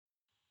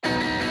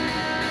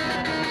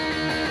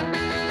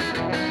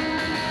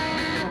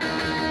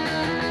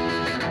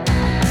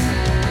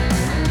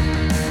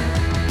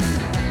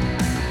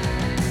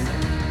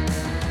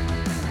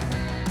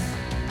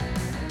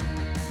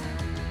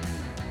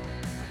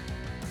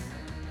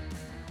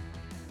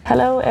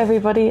Hello,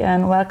 everybody,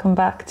 and welcome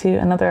back to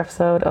another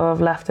episode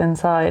of Left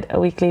Inside, a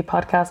weekly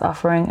podcast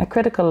offering a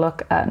critical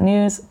look at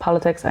news,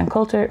 politics, and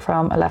culture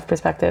from a left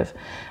perspective.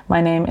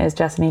 My name is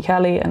Jessiny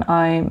Kelly, and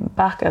I'm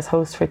back as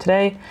host for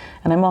today.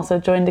 And I'm also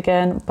joined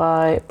again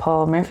by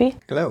Paul Murphy.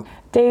 Hello.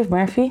 Dave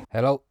Murphy.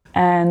 Hello.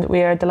 And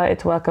we are delighted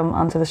to welcome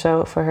onto the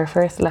show for her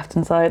first Left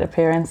Inside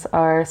appearance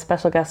our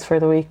special guest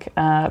for the week,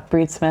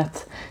 Bríd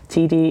Smith,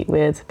 TD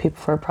with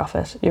People for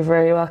Profit. You're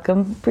very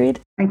welcome, Bríd.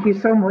 Thank you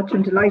so much.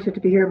 I'm delighted to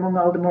be here among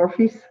all the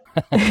Murphys.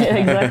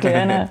 Exactly,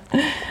 I know.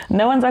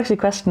 No one's actually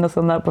questioned us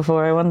on that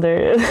before, I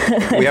wonder.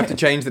 We have to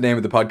change the name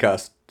of the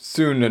podcast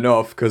soon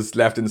enough because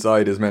Left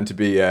Inside is meant to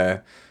be,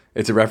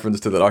 it's a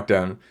reference to the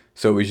lockdown.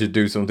 So we should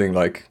do something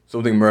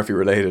Murphy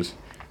related.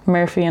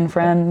 Murphy and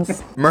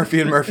Friends. Murphy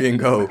and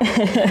Co.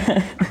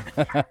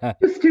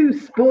 Just do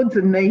spuds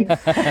and mates.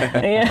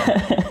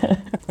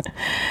 Yeah.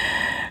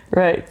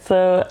 Right,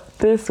 so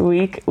this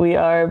week we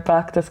are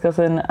back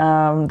discussing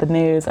the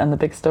news and the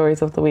big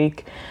stories of the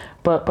week.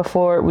 But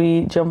before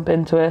we jump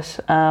into it,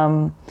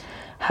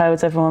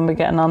 how's everyone been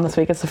getting on this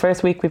week? It's the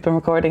first week we've been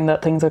recording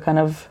that things are kind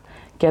of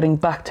getting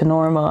back to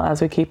normal,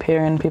 as we keep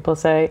hearing people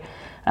say.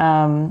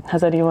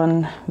 Has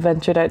anyone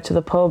ventured out to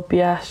the pub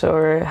yet,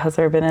 or has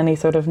there been any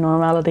sort of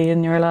normality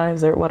in your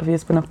lives, or what have you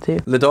been up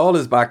to? The Dáil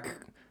is back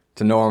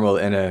to normal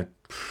in a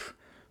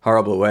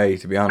horrible way,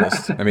 to be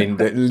honest. I mean,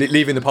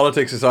 leaving the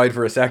politics aside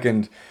for a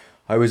second,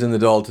 I was in the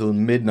Dáil till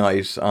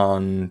midnight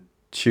on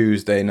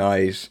Tuesday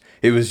night.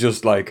 It was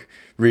just like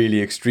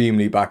really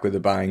extremely back with a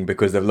bang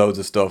because they've loads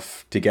of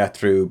stuff to get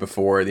through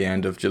before the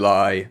end of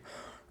July.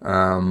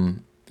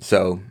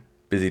 So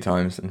busy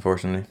times,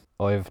 unfortunately.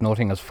 I've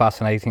nothing as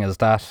fascinating as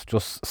that.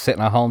 Just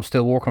sitting at home,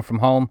 still working from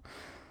home,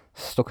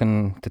 stuck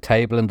in the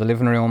table in the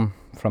living room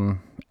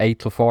from 8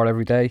 till 4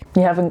 every day.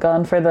 You haven't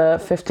gone for the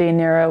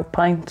 €15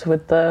 pint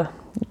with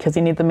because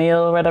you need the meal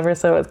or whatever,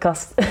 so it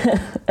costs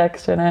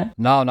extra now?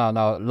 No.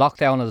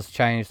 Lockdown has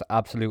changed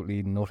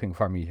absolutely nothing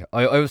for me.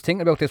 I was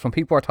thinking about this when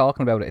people were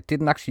talking about it. It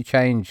didn't actually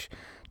change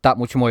that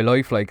much in my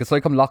life. Like, it's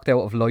like I'm locked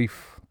out of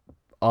life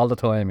all the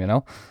time, you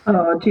know?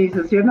 Oh,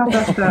 Jesus, you're not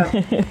that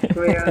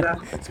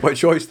It's by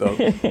choice, though.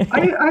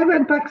 I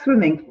went back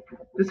swimming.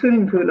 The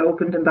swimming pool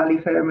opened in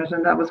Ballyfermot,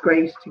 and that was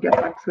great to get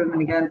back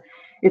swimming again.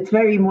 It's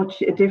very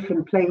much a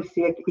different place.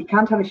 You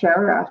can't have a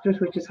shower after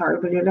it, which is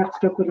horrible. You're left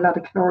stuck with a lot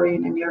of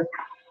chlorine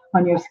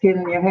on your skin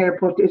and your hair,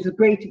 but it was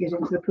great to get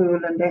into the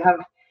pool, and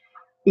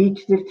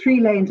there's 3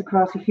 lanes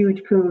across a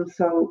huge pool,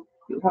 so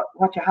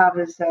what you have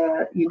is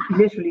you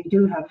literally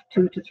do have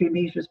 2 to 3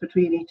 meters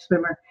between each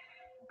swimmer.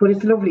 But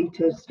it's lovely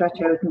to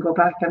stretch out and go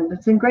back, and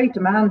it's in great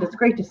demand. It's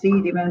great to see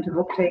the amount of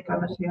uptake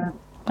on it, yeah.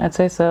 I'd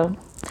say so.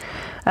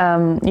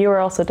 You were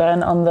also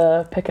down on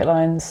the picket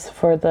lines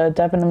for the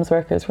Debenhams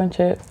workers, weren't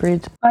you,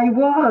 Bríd? I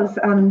was,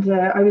 and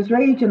I was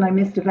raging I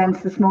missed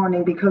events this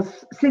morning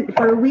because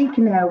for a week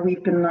now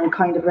we've been on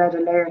kind of red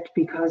alert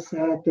because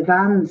the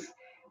vans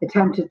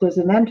there's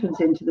an entrance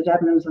into the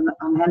Debenhams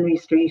on Henry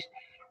Street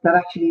that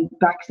actually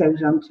backs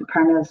out onto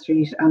Parnell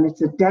Street, and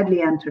it's a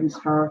deadly entrance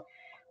for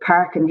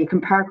parking. You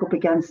can park up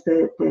against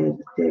the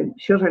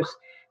shutters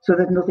so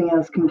that nothing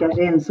else can get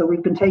in. So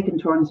we've been taking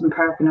turns and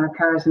parking our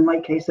cars, in my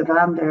case a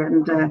van there,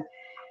 and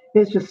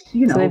it's just,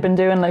 So they've been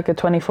doing like a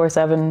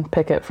 24/7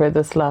 picket for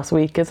this last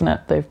week, isn't it?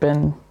 They've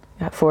been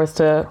forced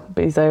to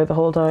be there the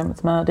whole time.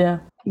 It's mad, yeah.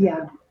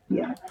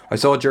 Yeah. I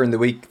saw during the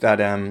week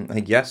that I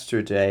think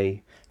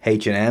yesterday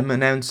H&M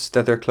announced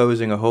that they're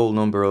closing a whole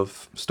number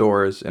of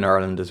stores in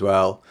Ireland as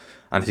well.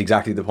 And it's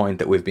exactly the point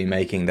that we've been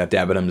making, that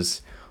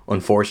Debenhams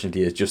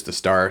unfortunately is just the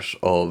start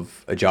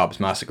of a jobs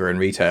massacre in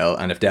retail,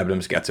 and if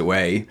Debenhams gets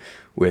away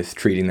with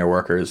treating their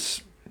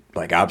workers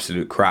like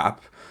absolute crap,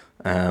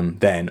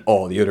 then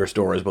all the other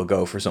stores will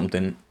go for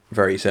something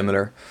very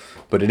similar.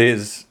 But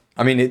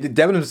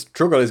Debenhams'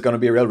 struggle is going to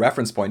be a real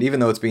reference point, even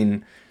though it's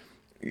been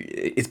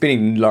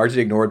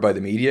largely ignored by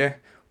the media.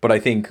 But I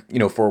think,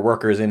 for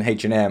workers in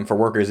H&M, for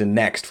workers in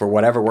Next, for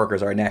whatever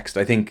workers are next,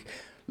 I think,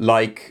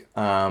 like,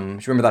 do you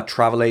remember that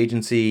travel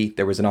agency?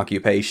 There was an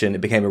occupation.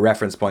 It became a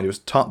reference point. It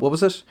was what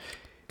was it?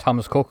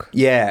 Thomas Cook.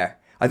 Yeah.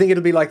 I think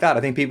it'll be like that. I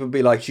think people will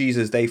be like,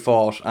 Jesus, they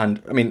fought.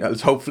 And I mean,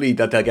 it's hopefully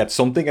that they'll get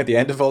something at the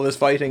end of all this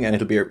fighting, and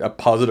it'll be a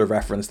positive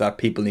reference that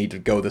people need to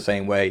go the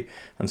same way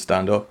and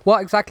stand up.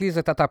 What exactly is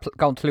it that they're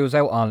going to lose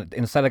out on?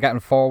 Instead of getting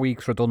 4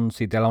 weeks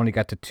redundancy, they'll only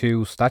get to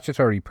 2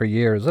 statutory per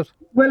year, is it?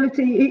 Well,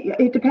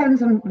 it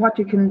depends on what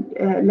you can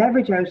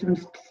leverage out,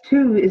 and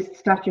 2 is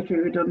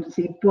statutory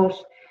redundancy, but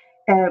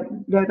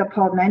now that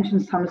Paul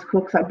mentions Thomas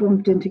Cook's, I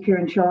bumped into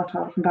Kieran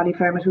Shortall from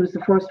Ballyfermot, who was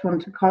the first one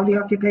to call the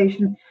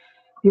occupation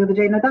the other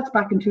day. Now, that's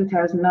back in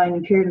 2009,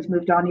 and Kieran's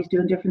moved on, he's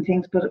doing different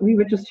things, but we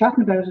were just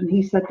chatting about it, and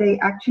he said they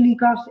actually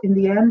got, in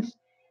the end,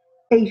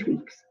 8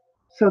 weeks.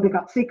 So they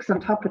got 6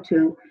 on top of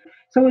 2.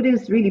 So it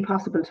is really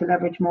possible to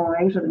leverage more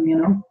out of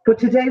them, But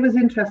today was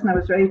interesting. I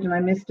was raging,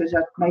 I missed it.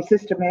 My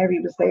sister Mary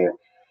was there.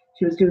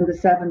 She was doing the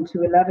 7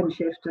 to 11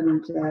 shift,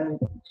 and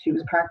she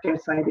was parked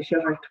outside the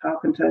shutter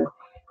talking to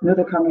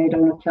another comrade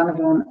on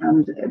Clanavon,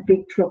 and a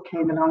big truck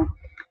came along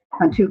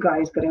and two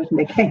guys got out and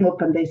they came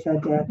up and they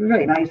said, they were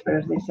very nice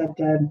about it. They said,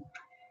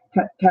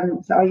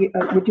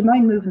 would you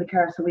mind moving the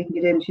car so we can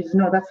get in? She says,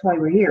 no, that's why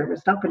we're here. We're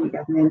stopping you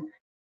getting in.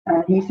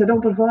 And he said, oh,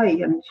 but why?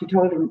 And she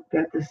told him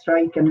about the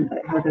strike and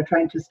how they're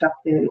trying to stop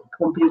the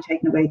company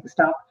taking away the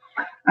stock.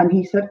 And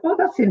he said, oh,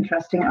 that's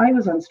interesting. I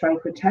was on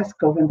strike with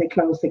Tesco when they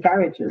closed the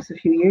garages a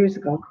few years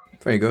ago.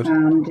 Very good.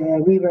 And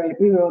we were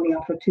only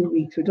offered 2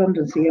 weeks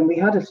redundancy, and we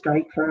had a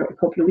strike for a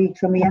couple of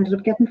weeks, and we ended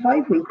up getting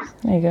 5 weeks.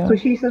 There you go. So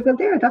she said, well,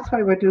 that's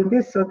why we're doing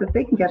this, so that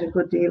they can get a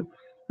good deal.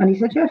 And he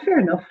said, yeah, fair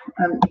enough.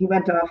 And he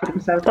went off with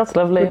himself. That's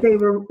lovely. But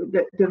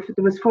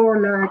there was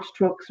 4 large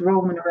trucks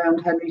roaming around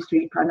Henry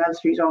Street, Parnell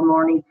Street all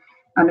morning,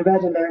 and a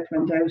red alert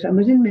went out. And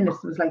within minutes,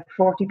 there was like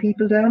 40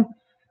 people down.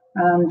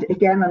 And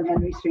again, on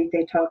Henry Street,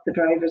 they talked the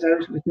drivers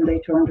out of it, and they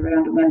turned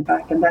around and went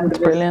back. And then there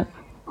was Brilliant.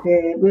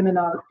 the women,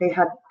 they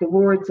had the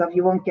words of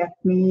 "You won't get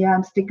me,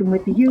 I'm sticking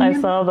with the union."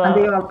 I saw that.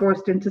 And they all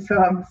burst into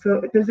song.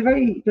 So there's a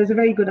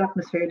very good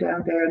atmosphere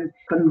down there, and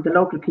the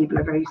local people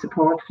are very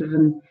supportive.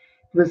 And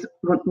there was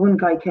one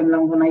guy came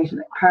along one night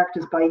and parked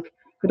his bike,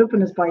 got up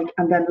on his bike,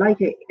 and then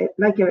like a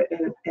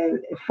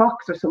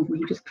fox or something,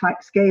 he just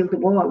scaled the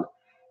wall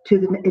to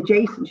the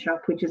adjacent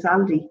shop, which is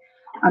Aldi.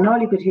 And all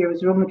you could hear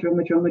was rummage,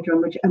 rummage, rummage,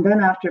 rummage. And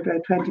then after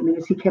about 20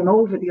 minutes, he came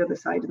over the other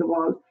side of the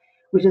wall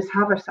with his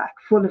haversack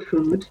full of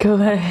food. Go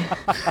away.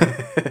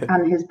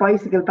 And his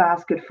bicycle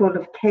basket full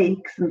of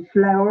cakes and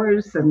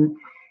flowers and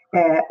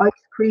ice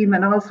cream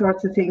and all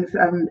sorts of things.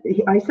 And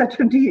I said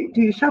to him, do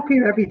you shop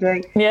here every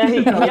day? Yeah,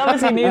 he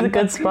obviously knew the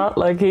good spot.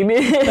 Like he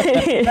knew.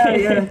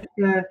 Yeah.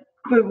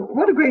 But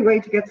what a great way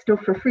to get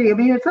stuff for free. I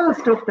mean, it's all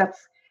stuff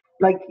that's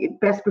like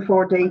best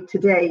before date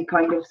today,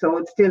 kind of. So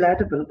it's still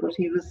edible, but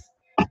he was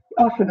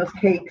offering us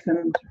cakes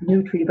and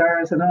Nutri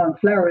bars and all,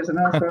 flowers and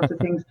all sorts of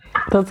things.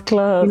 That's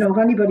close. You know, if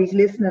anybody's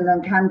listening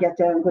and can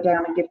go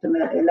down and give them a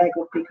leg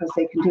up, because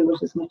they can do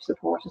it as much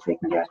support as they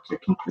can get to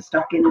keep the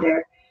stock in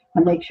there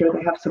and make sure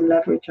they have some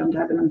leverage on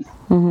Debenhams.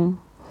 Mm-hmm.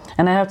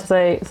 And I have to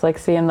say, it's like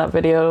seeing that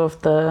video of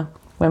the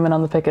women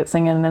on the picket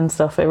singing and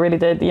stuff. It really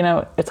did, you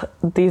know, it's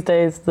these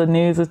days the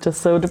news is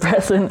just so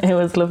depressing. It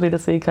was lovely to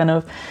see, kind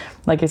of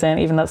like you're saying,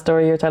 even that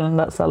story you're telling,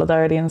 that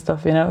solidarity and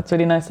stuff, you know, it's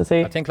really nice to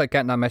see. I think like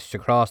getting that message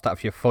across that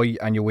if you fight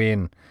and you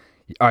win,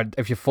 or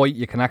if you fight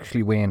you can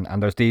actually win,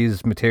 and there's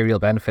these material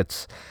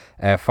benefits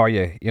for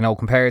you, you know,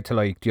 compared to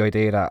like the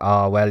idea that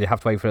well, you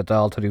have to wait for the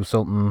doll to do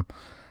something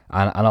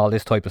and all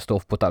this type of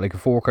stuff. But that like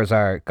if workers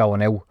are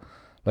going out,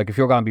 like if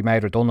you're going to be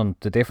made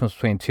redundant, the difference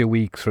between 2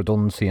 weeks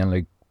redundancy and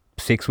like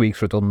 6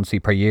 weeks redundancy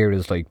per year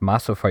is like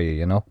massive for you,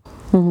 you know.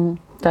 Mm-hmm,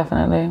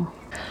 definitely.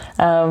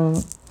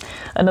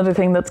 Another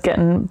thing that's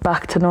getting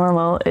back to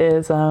normal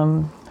is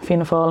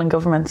Fianna Fáil and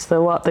government.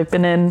 So what, they've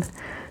been in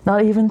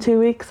not even 2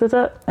 weeks, is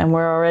it? And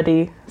we're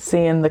already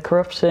seeing the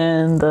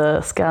corruption,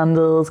 the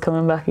scandals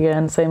coming back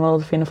again. Same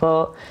old Fianna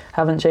Fáil,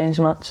 haven't changed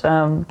much.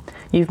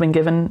 You've been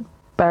giving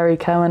Barry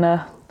Cowan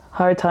a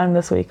hard time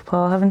this week,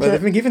 Paul, haven't you? Well,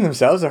 they've been giving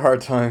themselves a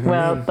hard time.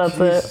 Well, that's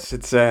it.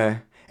 It's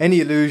any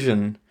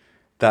illusion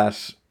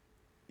that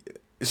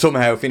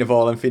somehow Fianna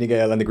Fáil and Fine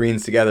Gael and the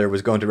Greens together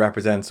was going to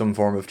represent some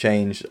form of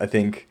change, I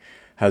think,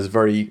 has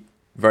very,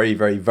 very,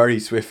 very, very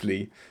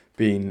swiftly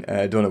been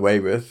done away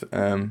with.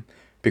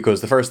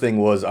 Because the first thing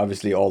was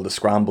obviously all the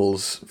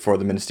scrambles for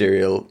the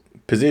ministerial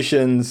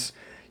positions.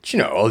 You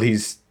know, all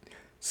these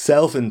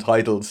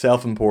self-entitled,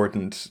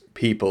 self-important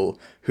people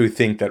who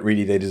think that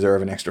really they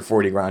deserve an extra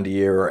 40 grand a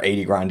year or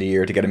 80 grand a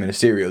year to get a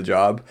ministerial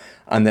job.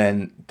 And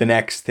then the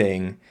next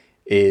thing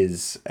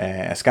is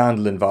a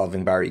scandal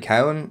involving Barry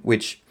Cowan,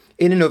 which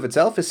in and of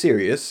itself is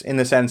serious in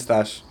the sense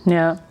that,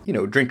 you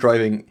know, drink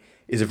driving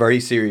is a very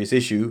serious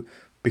issue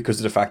because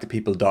of the fact that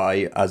people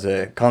die as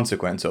a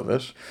consequence of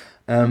it.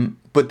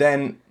 But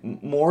then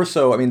more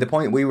so, I mean, the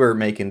point we were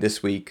making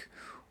this week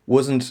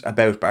wasn't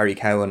about Barry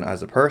Cowan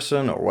as a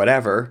person or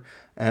whatever,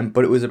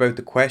 but it was about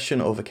the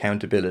question of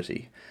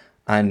accountability.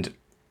 And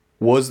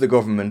was the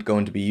government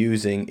going to be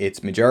using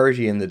its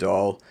majority in the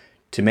Dáil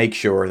to make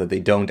sure that they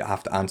don't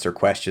have to answer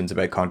questions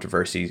about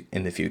controversies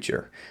in the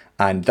future?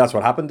 And that's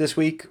what happened this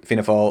week.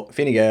 Fianna Fáil,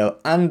 Fine Gael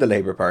and the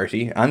Labour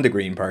Party and the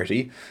Green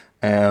Party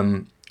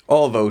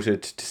all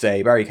voted to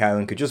say Barry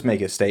Cowan could just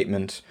make a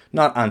statement,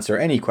 not answer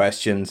any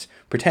questions,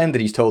 pretend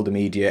that he's told the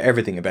media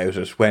everything about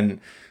it,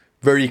 when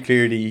very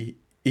clearly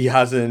he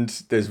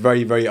hasn't. There's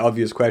very, very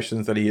obvious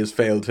questions that he has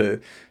failed to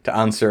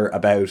answer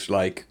about,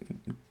 like,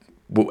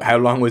 how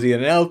long was he in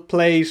an L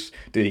plate?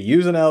 Did he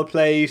use an L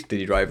plate? Did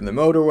he drive in the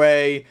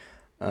motorway?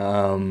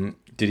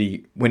 Did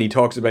he, when he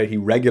talks about he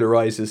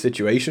regularised his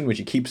situation, which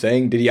he keeps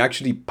saying, did he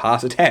actually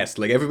pass a test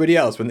like everybody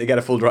else when they get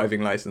a full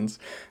driving licence?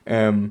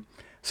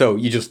 So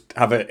you just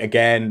have,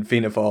 again,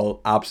 Fianna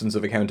Fáil absence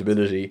of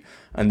accountability,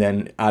 and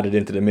then added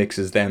into the mix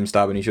is them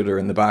stabbing each other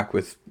in the back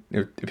with,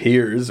 it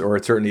appears, or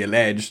it's certainly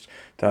alleged,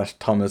 that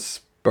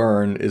Thomas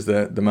Byrne is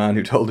the man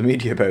who told the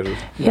media about it.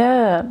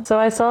 Yeah, so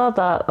I saw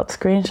that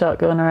screenshot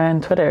going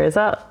around Twitter. Is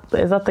that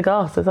the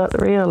goss? Is that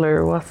real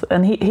or what?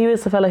 And he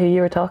was the fella who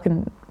you were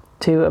talking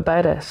to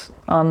about it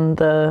on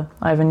the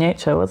Ivan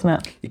Yates show,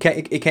 wasn't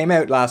it? It came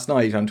out last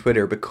night on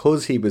Twitter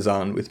because he was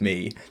on with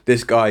me.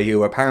 This guy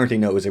who apparently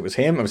knows it was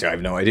him, obviously I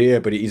have no idea,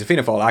 but he's a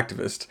Fianna Fáil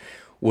activist,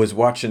 was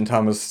watching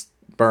Thomas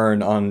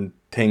Byrne on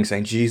thing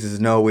saying, Jesus,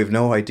 no, we've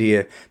no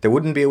idea. There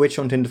wouldn't be a witch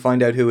hunting to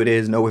find out who it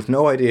is. No, we've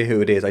no idea who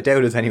it is. I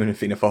doubt it's anyone in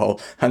Fianna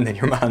Fáil. And then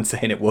your man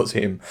saying it was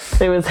him.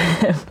 It was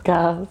him,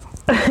 gas.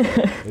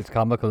 It's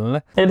comical, isn't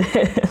it?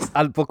 It is.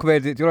 And but come here,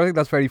 do you know what I think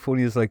that's very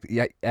funny is like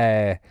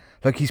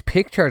like he's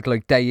pictured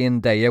like day in,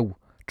 day out,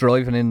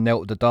 driving in and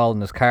out of the Dáil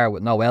in his car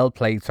with no L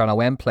plates or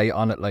no M plate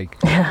on it, like,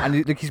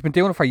 and like he's been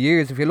doing it for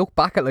years. If you look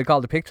back at like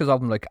all the pictures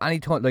of him, like any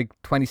time, like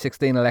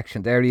 2016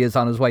 election, there he is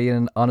on his way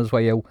in, on his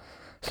way out.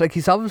 So like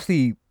he's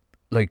obviously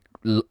like,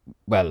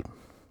 well,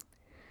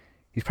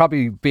 he's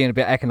probably being a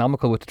bit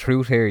economical with the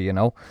truth here, you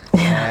know.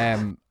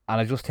 And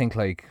I just think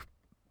like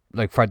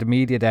for the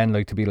media then,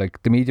 like to be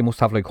like, the media must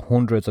have like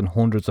hundreds and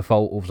hundreds of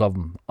photos of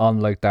him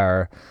on like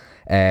their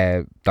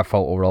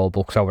photo roll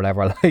books or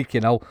whatever, like,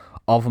 you know,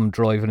 of him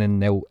driving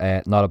in and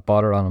out, not a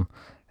bother on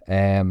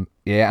him.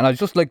 Yeah, and I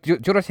just like,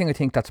 the other thing I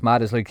think that's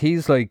mad is like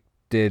he's like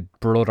the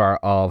brother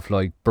of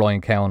like Brian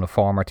Cowan, a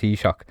former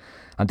Taoiseach,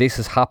 and this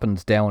has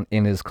happened down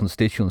in his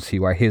constituency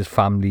where his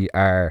family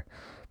are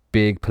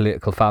big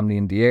political family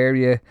in the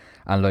area,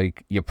 and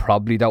like you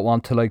probably don't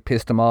want to like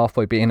piss them off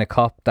by being a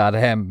cop that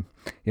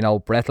you know,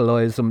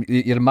 breathalyze him.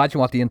 You'd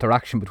imagine what the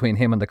interaction between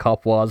him and the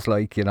cop was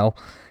like, you know.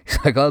 He's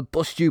like, I'll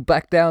bust you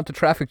back down to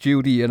traffic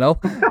duty, you know.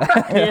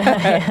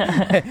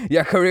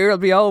 Your career will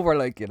be over,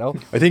 like, you know.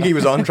 I think he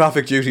was on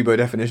traffic duty by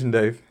definition,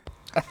 Dave.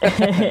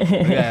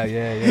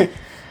 Yeah.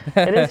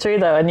 It is true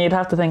though, and you'd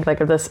have to think like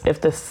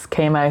if this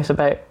came out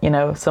about, you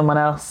know, someone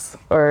else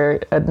or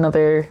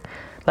another,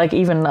 like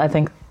even I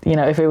think, you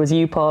know, if it was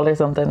you, Paul, or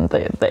something,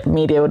 the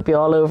media would be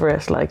all over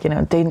it, like, you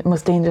know,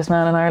 most dangerous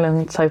man in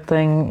Ireland type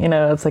thing. You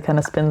know, it's like kind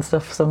of spin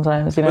stuff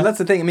sometimes, you know. Well, that's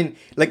the thing. I mean,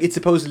 like, it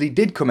supposedly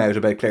did come out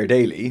about Claire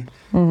Daly,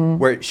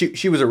 where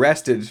she was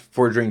arrested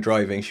for drink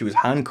driving. She was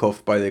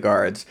handcuffed by the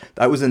guards.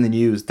 That was in the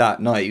news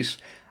that night.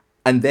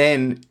 And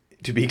then,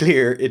 to be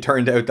clear, it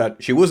turned out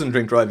that she wasn't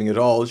drink driving at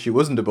all. She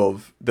wasn't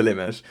above the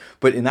limit.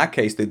 But in that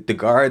case, the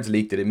guards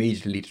leaked it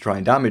immediately to try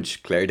and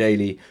damage Claire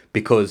Daly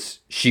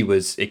because she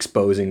was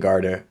exposing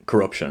Garda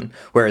corruption.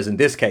 Whereas in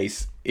this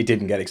case, it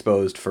didn't get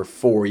exposed for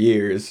 4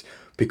 years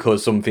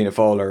because some Fianna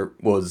Fáiler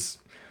was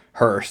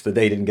hurt that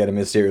they didn't get a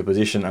ministerial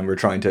position and were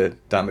trying to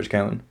damage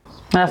Cowan.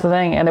 That's the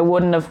thing, and it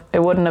wouldn't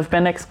have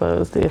been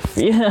exposed if,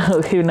 you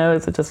know, who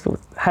knows? It just,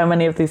 how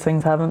many of these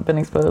things haven't been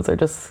exposed or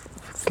just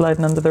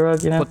sliding under the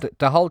rug, you know. But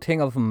the whole thing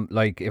of him,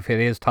 like, if it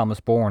is Thomas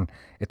Byrne,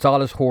 it's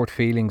all his hurt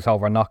feelings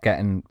over not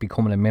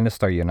becoming a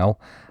minister, you know.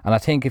 And I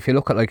think if you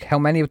look at like how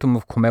many of them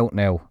have come out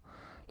now,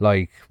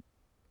 like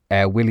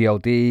Willie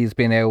O'Dea's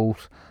been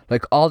out,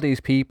 like all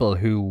these people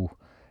who,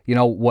 you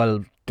know,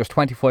 well, there's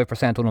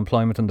 25%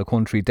 unemployment in the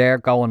country, they're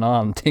going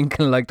on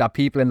thinking like that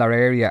people in their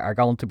area are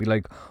going to be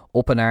like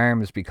up in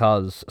arms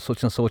because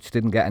such and such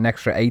didn't get an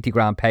extra 80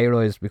 grand pay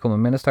rise to become a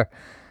minister.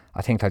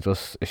 I think that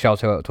just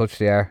shows how out of touch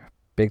they are,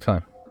 big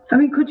time. I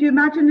mean, could you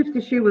imagine if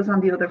the shoe was on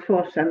the other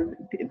foot and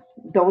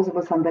those of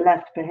us on the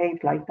left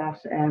behaved like that,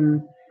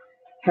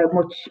 how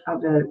much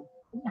of a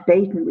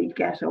baiting we'd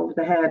get over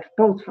the head,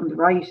 both from the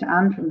right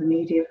and from the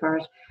media for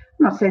it.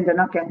 I'm not saying they're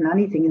not getting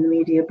anything in the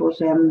media, but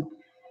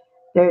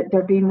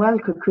they're being well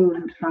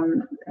cocooned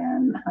from,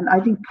 and I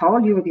think,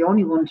 Paul, you were the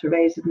only one to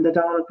raise it in the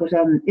Dáil, but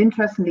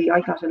interestingly,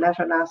 I got a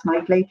letter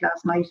late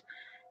last night,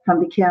 from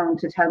the Ceann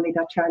to tell me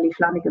that Charlie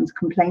Flanagan's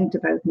complaint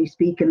about me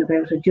speaking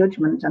about a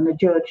judgment and a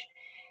judge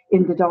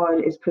in the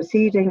Dáil is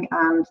proceeding,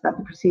 and that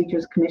the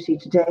Procedures Committee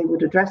today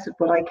would address it,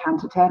 but I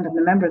can't attend. I'm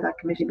a member of that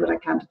committee, but I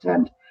can't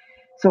attend.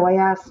 So I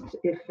asked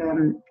if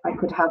I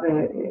could have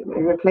a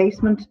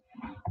replacement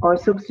or a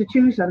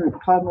substitute, and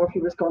Paul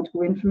Murphy was going to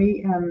go in for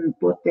me,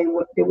 but they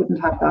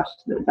wouldn't have that.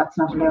 That's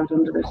not allowed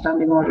under their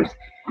standing orders.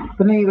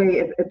 But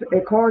anyway,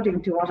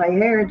 according to what I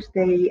heard,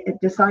 they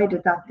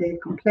decided that the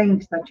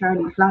complaint that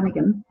Charlie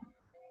Flanagan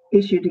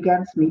issued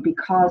against me,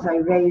 because I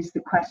raised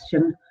the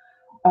question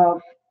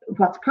of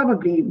what's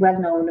probably well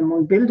known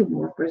among building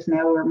workers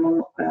now, or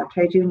among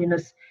trade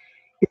unionists,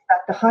 is that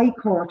the High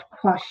Court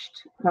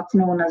quashed what's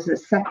known as a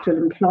sectoral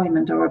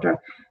employment order.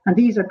 And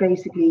these are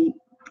basically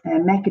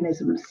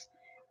mechanisms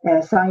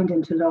signed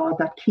into law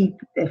that keep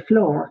a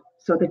floor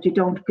so that you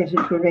don't get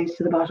into a race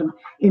to the bottom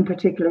in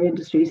particular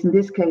industries. In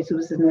this case, it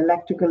was an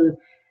electrical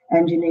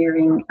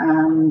engineering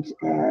and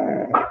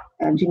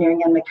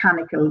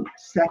mechanical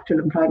sectoral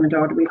employment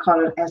order. We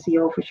call it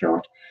SEO for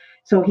short.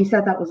 So he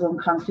said that was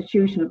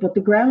unconstitutional, but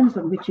the grounds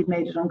on which he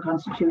made it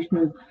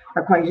unconstitutional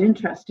are quite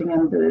interesting.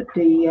 And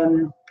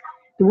the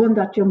one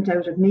that jumped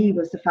out at me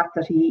was the fact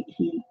that he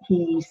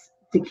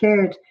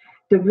declared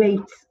the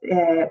rates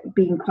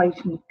being quite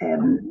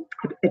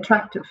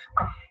attractive.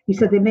 He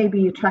said they may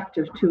be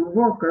attractive to a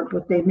worker,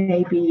 but they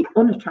may be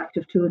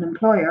unattractive to an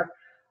employer,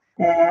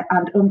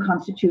 and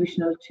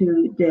unconstitutional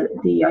to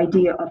the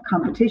idea of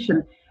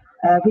competition,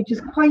 which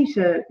is quite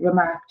a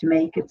remark to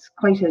make. It's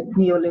quite a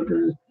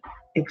neoliberal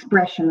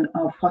expression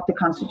of what the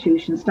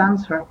Constitution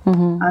stands for.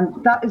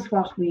 And that is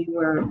what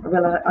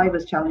I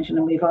was challenging,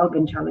 and we've all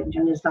been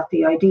challenging, is that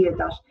the idea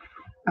that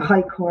a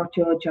High Court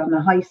judge on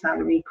a high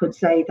salary could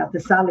say that the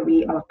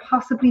salary of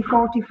possibly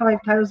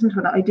 45,000,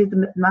 when I did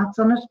the maths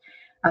on it,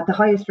 at the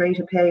highest rate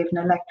of pay of an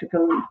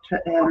electrical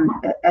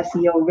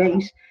SEO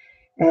rate,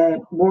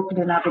 working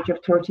an average of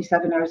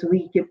 37 hours a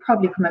week, you'd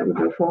probably come out with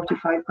about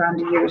 45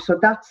 grand a year. So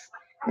that's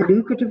a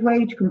lucrative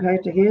wage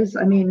compared to his.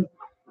 I mean,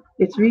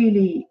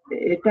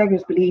 it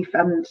beggars belief.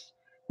 And,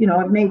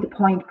 I've made the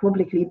point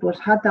publicly, but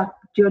had that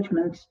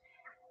judgment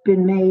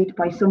been made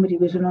by somebody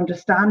with an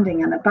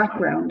understanding and a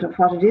background of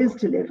what it is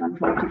to live on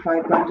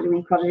 45 grand a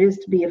week, what it is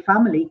to be a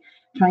family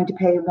trying to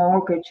pay a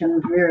mortgage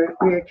and rear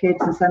kids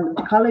and send them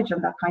to college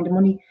and that kind of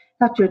money,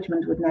 that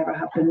judgment would never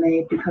have been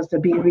made, because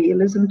there'd be a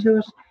realism to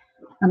it.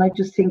 And I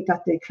just think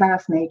that the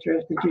class nature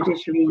of the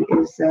judiciary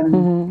is,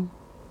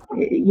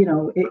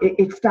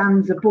 it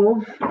stands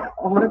above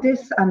all of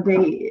this. And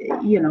they,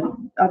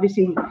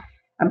 obviously,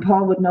 and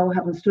Paul would know,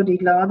 having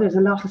studied law, there's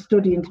a lot of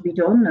studying to be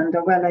done, and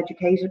they're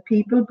well-educated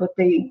people, but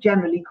they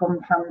generally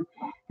come from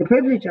the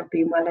privilege of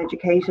being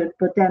well-educated.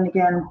 But then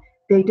again,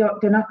 they're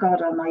not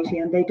God Almighty,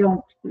 and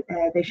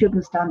they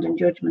shouldn't stand in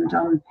judgment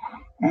on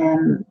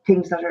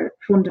things that are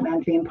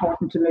fundamentally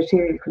important to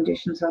material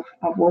conditions of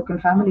working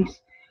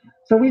families.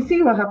 So we'll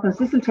see what happens.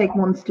 This will take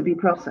months to be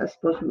processed,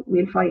 but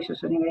we'll fight it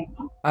anyway.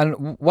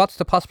 And what's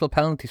the possible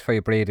penalties for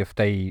you, Breed, if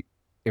the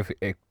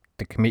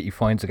committee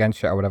finds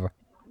against you or whatever?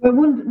 Well,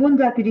 one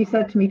deputy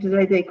said to me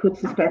today they could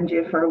suspend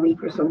you for a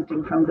week or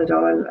something from the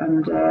Dáil,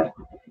 and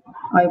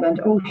I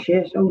went, oh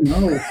shit, oh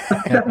no,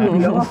 that would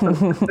be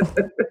awful.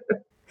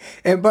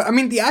 But I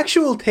mean, the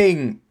actual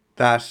thing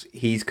that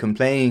he's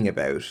complaining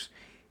about,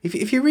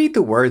 if you read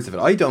the words of it,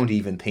 I don't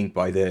even think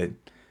by the,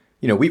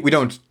 we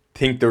don't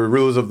think the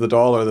rules of the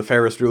Dáil are the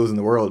fairest rules in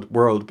the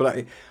world,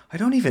 but I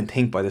don't even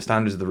think by the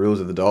standards of the rules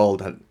of the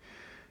Dáil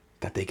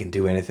that they can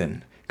do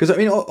anything. Because I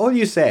mean, all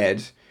you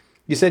said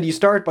you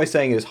start by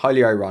saying it is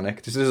highly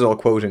ironic. This is all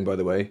quoting, by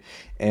the way,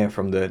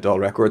 from the Dáil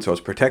record, so it's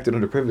protected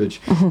under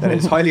privilege. That it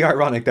is highly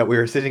ironic that we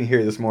are sitting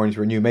here this morning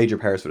to renew major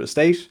powers for the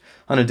state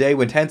on a day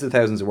when tens of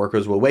thousands of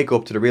workers will wake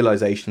up to the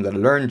realisation that a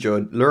learned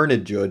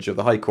judge of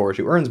the High Court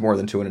who earns more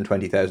than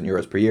 220,000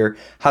 euros per year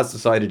has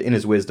decided in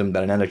his wisdom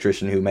that an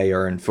electrician who may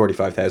earn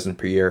 45,000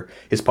 per year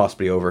is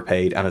possibly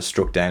overpaid and has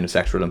struck down a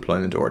sexual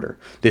employment order.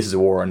 This is a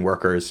war on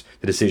workers.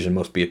 The decision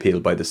must be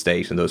appealed by the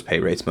state and those pay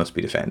rates must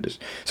be defended.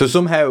 So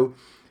somehow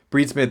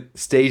Breed Smith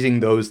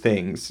stating those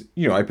things,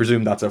 I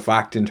presume that's a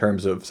fact in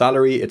terms of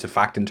salary, it's a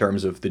fact in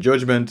terms of the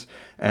judgment,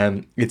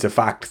 it's a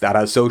fact that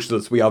as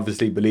socialists we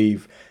obviously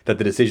believe that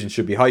the decision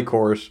should be High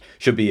Court,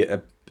 should be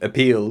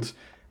appealed,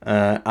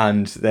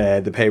 and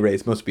the pay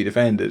rates must be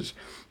defended.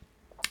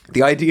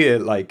 The idea,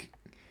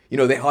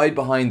 they hide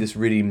behind this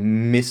really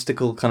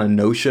mystical kind of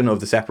notion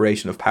of the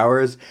separation of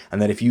powers, and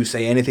that if you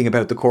say anything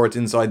about the courts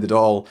inside the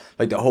Dáil,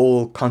 the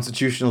whole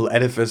constitutional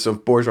edifice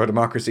of bourgeois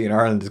democracy in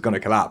Ireland is going to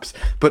collapse.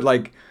 But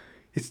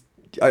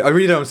I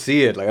really don't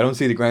see it. I don't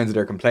see the grounds of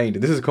their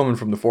complaint. This is coming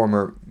from the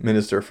former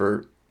Minister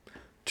for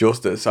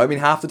Justice. I mean,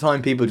 half the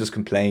time people just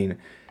complain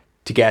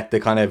to get the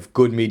kind of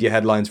good media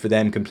headlines for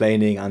them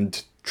complaining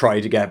and try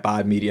to get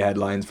bad media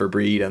headlines for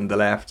Breed and the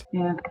left.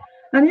 Yeah.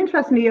 And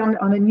interestingly, on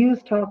a News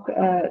Talk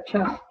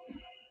chat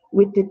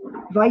with the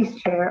Vice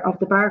Chair of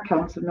the Bar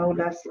Council, no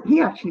less, he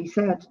actually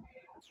said,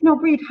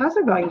 Breed has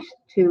a right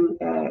to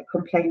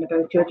complain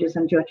about judges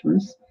and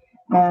judgments.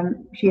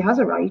 She has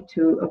a right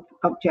to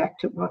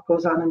object to what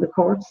goes on in the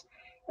courts,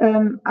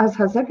 as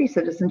has every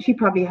citizen. She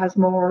probably has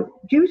more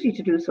duty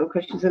to do so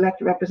because she's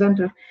elected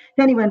representative.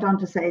 Then he went on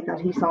to say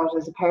that he saw it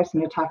as a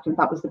personal attack and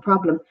that was the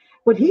problem.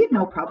 But he had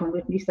no problem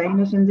with me saying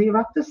it in the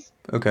Oireachtas.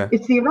 Okay.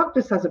 It's the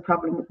Oireachtas has a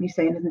problem with me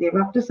saying it in the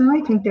Oireachtas, and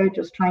I think they're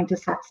just trying to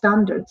set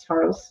standards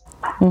for us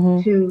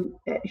to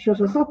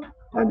shut us up.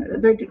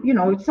 And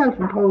it's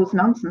self-imposed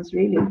nonsense,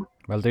 really.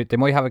 Well, they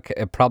might have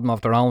a problem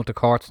of their own with the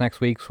courts next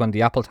week when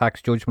the Apple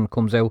tax judgment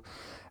comes out.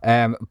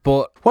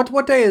 But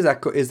what day is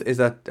that? Is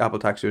that Apple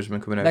tax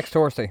judgment coming out? Next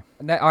Thursday,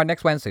 or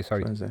next Wednesday?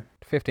 Sorry, Wednesday,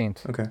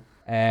 15th.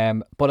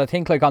 Okay. But I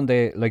think on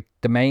the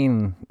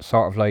main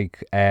sort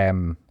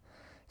of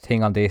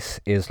thing on this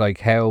is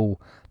how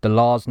the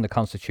laws and the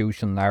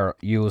Constitution are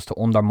used to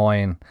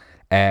undermine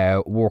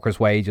workers'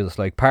 wages.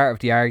 Part of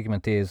the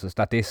argument is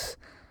that this,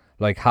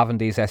 having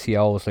these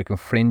SEOs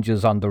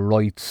infringes on the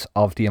rights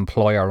of the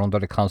employer under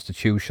the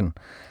Constitution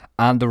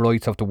and the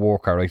rights of the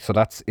worker, right? So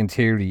that's, in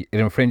theory, it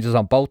infringes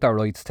on both their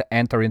rights to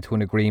enter into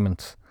an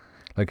agreement,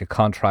 a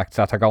contract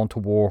that are going to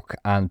work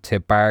and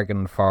to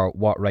bargain for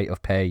what rate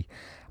of pay.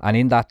 And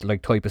in that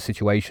type of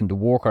situation, the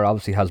worker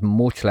obviously has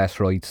much less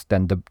rights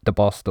than the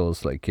boss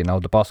does.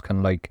 The boss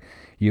can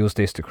use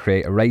this to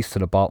create a race to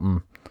the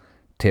bottom,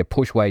 to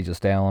push wages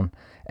down.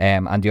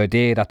 And the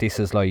idea that this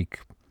is an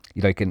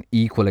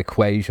equal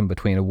equation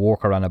between a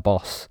worker and a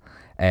boss,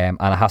 and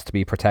it has to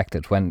be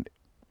protected when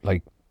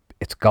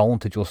it's going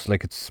to just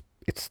it's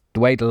the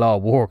way the law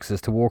works is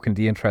to work in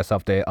the interests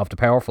of the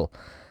powerful.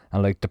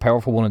 And like the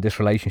powerful one in this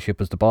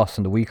relationship is the boss,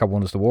 and the weaker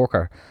one is the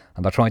worker.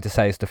 And they're trying to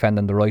say it's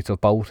defending the rights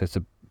of both. It's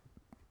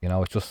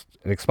it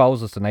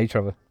exposes the nature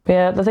of it.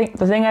 Yeah, the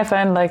thing I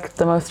found like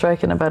the most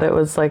striking about it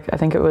was like, I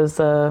think it was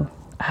a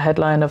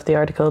headline of the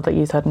article that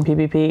you had in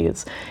PPP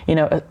is,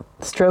 a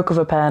stroke of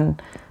a pen,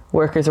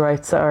 workers'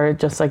 rights are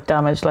just like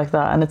damaged like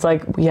that. And it's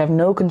like, we have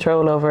no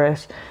control over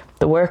it.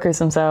 The workers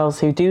themselves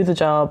who do the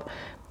job,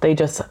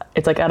 it's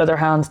like out of their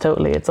hands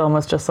totally. It's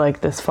almost just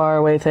like this far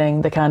away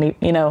thing. They can't,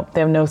 they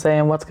have no say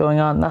in what's going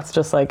on. That's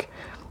just like,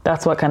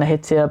 that's what kind of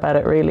hits you about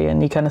it really.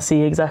 And you kind of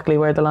see exactly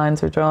where the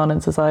lines are drawn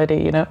in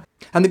society,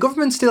 And the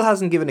government still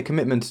hasn't given a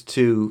commitment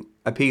to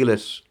appeal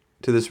it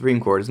to the Supreme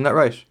Court, isn't that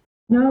right?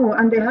 No,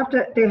 and they have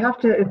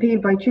to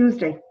appeal by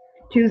Tuesday,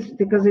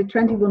 because it's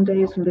 21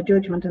 days from the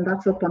judgment, and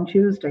that's up on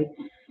Tuesday.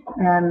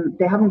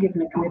 They haven't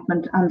given a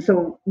commitment, and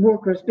so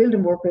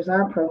building workers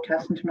are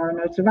protesting tomorrow.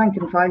 Now it's a rank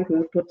and file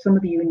group, but some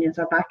of the unions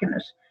are backing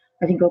it.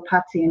 I think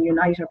Patsy and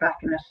Unite are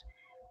backing it,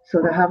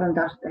 so they're having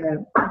that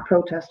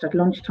protest at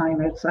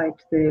lunchtime outside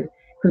the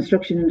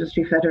Construction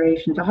Industry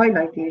Federation to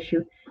highlight the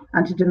issue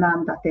and to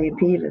demand that they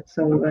appeal it.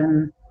 So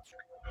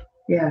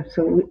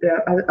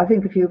I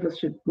think a few of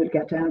us will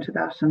get down to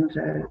that and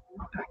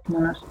back them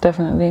on it.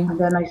 Definitely. And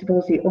then I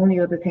suppose the only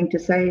other thing to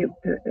say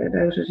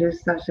about it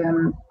is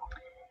that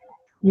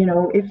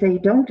if they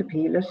don't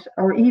appeal it,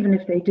 or even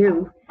if they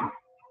do,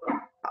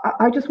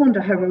 I just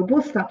wonder how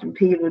robust that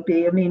appeal would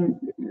be. I mean,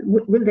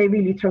 will they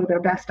really throw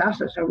their best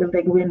at it, or will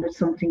they go in with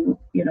something,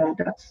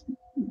 that's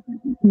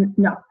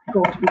not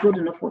going to be good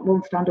enough, or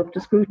won't stand up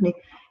to scrutiny?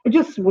 I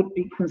just would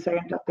be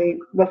concerned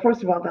that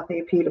first of all, that they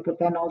appeal it, but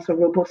then also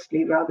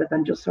robustly rather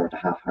than just sort of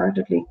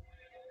half-heartedly.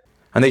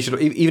 And they should,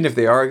 even if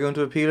they are going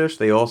to appeal it,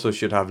 they also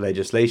should have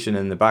legislation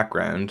in the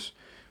background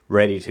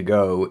ready to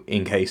go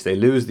in case they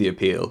lose the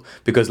appeal.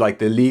 Because like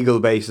the legal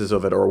basis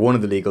of it, or one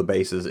of the legal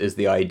bases, is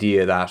the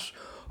idea that,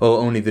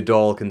 only the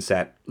Dáil can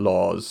set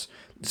laws.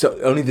 So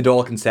only the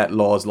Dáil can set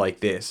laws like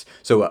this.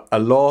 So a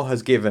law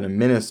has given a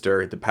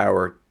minister the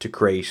power to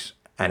create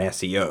an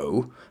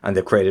SEO, and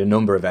they've created a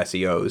number of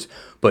SEOs.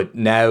 But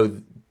now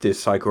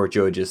this High Court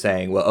judge is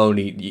saying, well,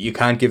 only you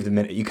can't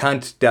you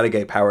can't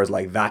delegate powers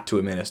like that to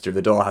a minister.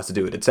 The Dáil has to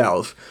do it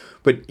itself.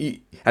 But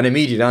an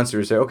immediate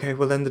answer is say, okay,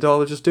 well then the Dáil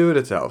will just do it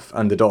itself,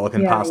 and the Dáil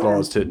can pass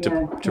laws to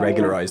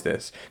regularise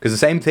this. Because the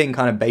same thing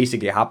kind of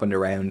basically happened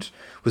around,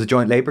 was the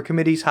Joint Labour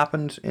Committees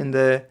happened in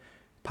the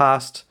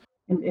past?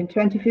 In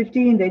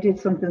 2015 they did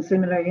something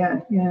similar,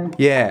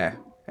 Yeah.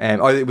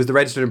 It was the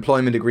Registered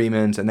Employment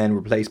Agreement and then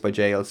replaced by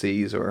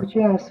JLCs, or...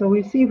 But so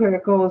we'll see where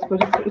it goes,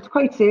 but it's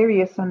quite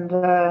serious. And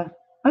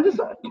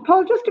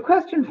Paul, just a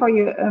question for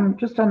you,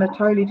 just on a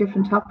entirely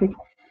different topic.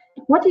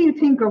 What do you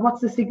think, or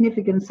what's the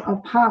significance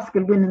of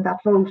Pascal winning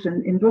that vote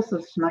in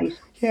Brussels tonight?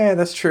 Yeah,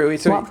 that's true.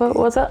 What vote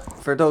was it?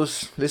 For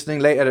those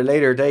listening at a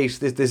later date,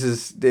 this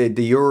is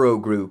the Euro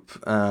group.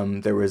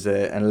 There was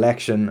an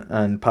election,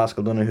 and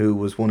Pascal Donoghue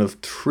was one of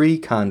 3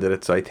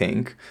 candidates, I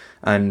think,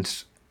 and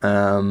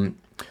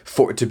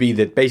to be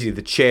basically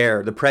the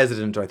chair, the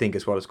president, I think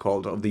is what it's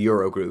called, of the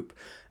Euro group.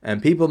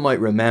 And people might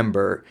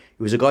remember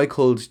it was a guy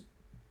called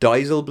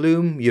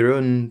Dijsselbloem,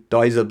 Jeroen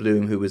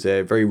Dijsselbloem, who was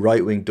a very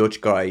right-wing Dutch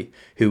guy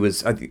who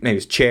was, I think, maybe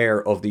was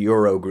chair of the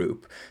Euro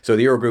Group. So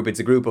the Euro Group, it's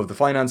a group of the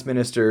finance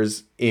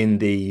ministers in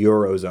the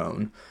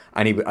Eurozone.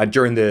 And he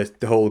during the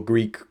whole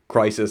Greek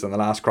crisis and the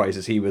last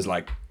crisis, he was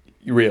like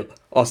real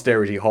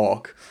austerity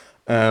hawk.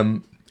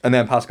 And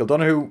then Pascal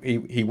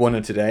Donoghue, he won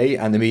it today,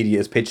 and the media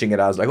is pitching it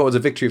as like, it's a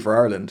victory for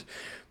Ireland.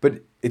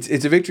 But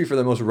it's a victory for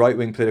the most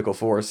right-wing political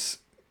force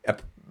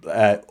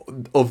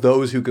of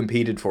those who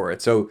competed for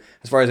it. So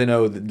as far as I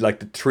know,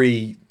 the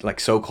 3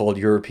 so-called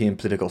European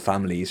political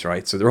families,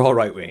 right? So they're all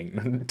right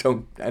wing,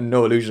 and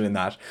no illusion in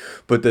that.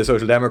 But the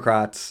Social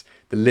Democrats,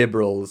 the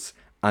Liberals,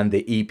 and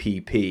the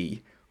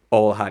EPP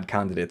all had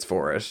candidates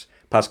for it.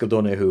 Pascal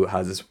Donoghue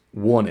has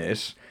won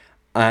it,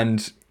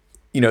 and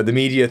the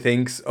media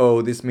thinks,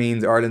 this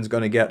means Ireland's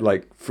going to get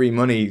free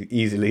money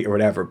easily or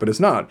whatever, but it's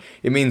not.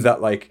 It means that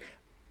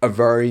a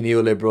very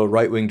neoliberal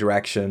right-wing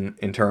direction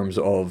in terms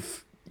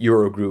of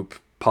Eurogroup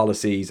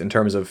policies, in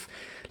terms of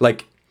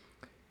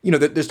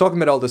there's talking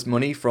about all this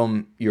money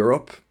from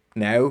Europe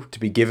now to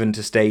be given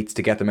to states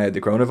to get them out of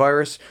the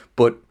coronavirus,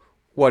 but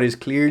what is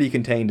clearly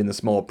contained in the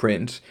small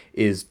print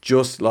is,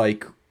 just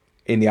like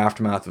in the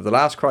aftermath of the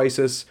last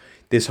crisis,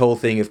 this whole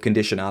thing of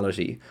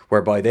conditionality,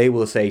 whereby they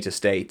will say to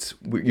states,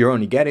 you're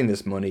only getting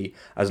this money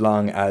as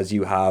long as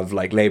you have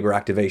labour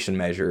activation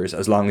measures,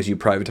 as long as you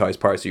privatise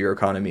parts of your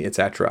economy,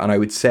 etc. And I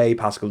would say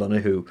Pascal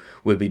Donoghue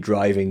will be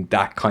driving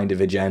that kind of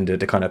agenda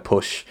to kind of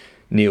push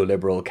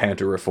neoliberal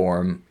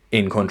counter-reform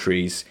in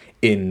countries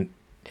in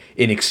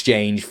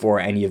exchange for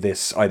any of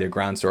this, either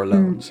grants or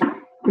loans.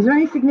 Is there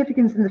any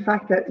significance in the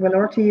fact that,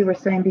 RTE were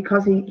saying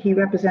because he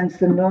represents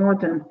the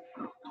northern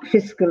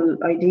fiscal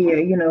idea,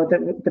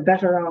 the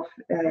better off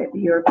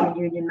European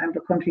Union member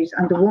countries,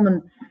 and the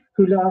woman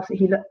who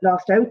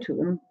lost out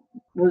to him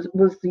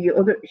was the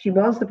other. She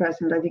was the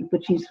president, I think,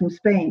 but she's from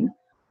Spain.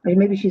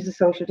 Maybe she's a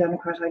social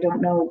democrat, I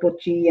don't know,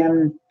 but she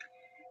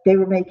they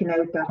were making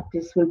out that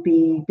this will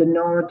be the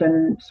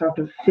northern sort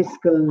of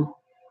fiscal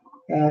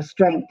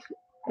strength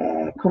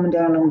coming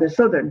down on the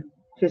southern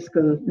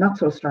fiscal not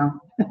so strong.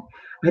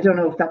 I don't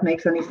know if that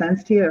makes any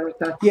sense to you, or if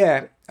that.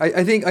 Yeah,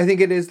 I think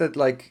it is that,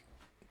 like,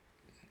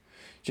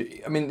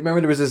 I mean,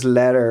 remember there was this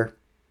letter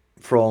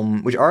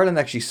from which Ireland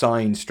actually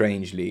signed,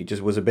 strangely,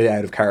 just was a bit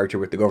out of character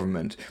with the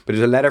government, but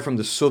there's a letter from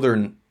the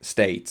southern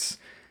states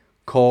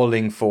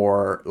calling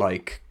for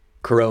like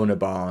corona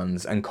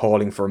bonds and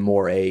calling for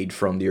more aid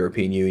from the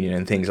European Union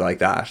and things like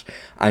that,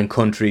 and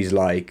countries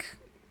like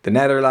the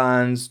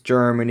Netherlands,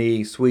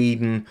 Germany,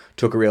 Sweden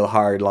took a real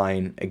hard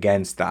line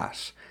against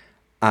that.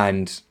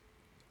 And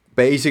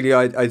basically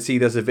I'd see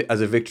this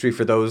as a victory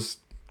for those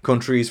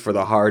countries for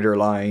the harder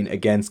line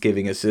against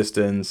giving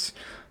assistance.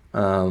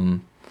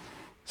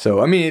 So,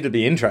 I mean, it'll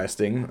be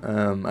interesting,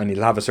 and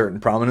he'll have a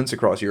certain prominence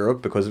across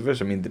Europe because of it.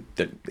 I mean,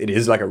 it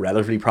is like a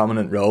relatively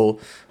prominent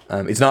role.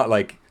 It's not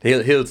like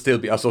he'll still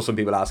be. I saw some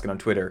people asking on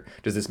Twitter,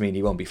 does this mean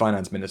he won't be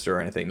finance minister or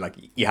anything? Like,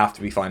 you have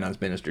to be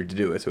finance minister to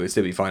do it, so he'll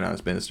still be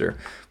finance minister,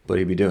 but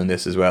he'll be doing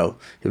this as well.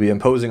 He'll be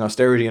imposing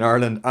austerity in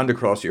Ireland and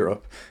across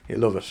Europe. He'll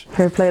love it.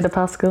 Fair play to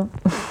Pascal.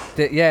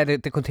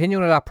 The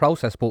continuing of that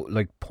process, but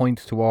like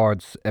points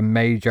towards a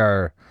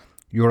major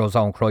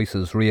Eurozone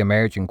crisis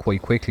re-emerging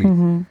quite quickly.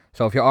 Mm-hmm.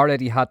 So if you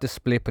already had the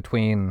split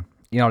between,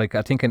 like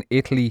I think in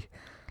Italy,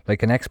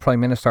 like an ex-prime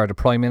minister, the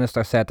prime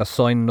minister said that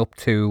signing up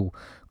to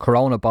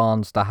corona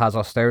bonds that has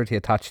austerity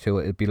attached to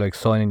it, it'd be like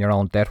signing your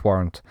own death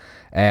warrant.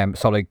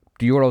 So like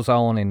the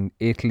Eurozone in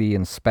Italy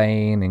and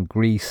Spain and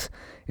Greece,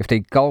 if they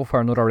go for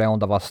another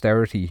round of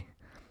austerity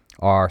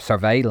or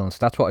surveillance,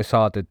 that's what I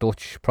saw the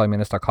Dutch prime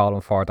minister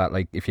calling for, that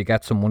like if you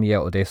get some money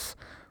out of this,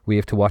 we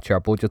have to watch our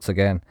budgets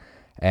again.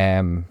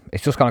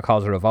 It's just going to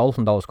cause a revolt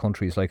in those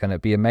countries, like, and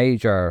it'd be a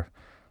major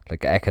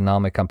like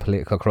economic and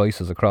political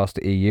crisis across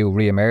the EU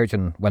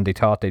re-emerging when they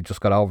thought they just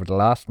got over the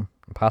last one.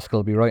 Pascal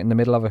will be right in the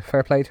middle of it.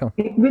 Fair play to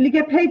him. Will you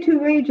get paid 2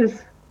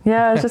 wages?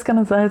 Yeah, I was just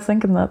gonna say, I was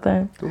thinking that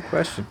there. Good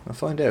question. I'll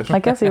find out. I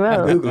guess he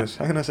will. Google it.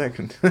 Hang on a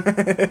second.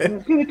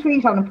 Do a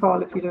tweet on him,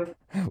 Paul, if you do.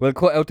 We'll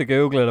cut out the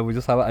Google and we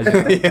just have it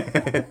as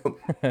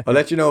Yeah. I'll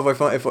let you know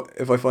if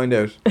I find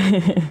out.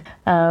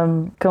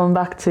 Coming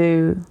back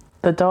to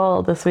the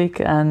Dáil this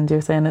week, and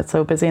you're saying it's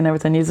so busy and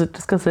everything. You were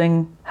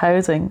discussing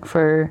housing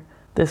for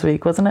this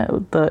week, wasn't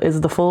it?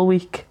 Is the full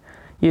week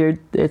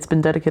it's been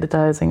dedicated to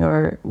housing,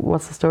 or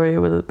what's the story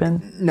with it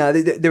been? No,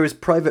 there was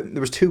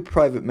 2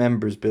 private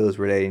members' bills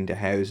relating to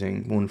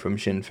housing, one from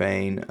Sinn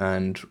Féin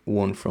and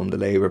one from the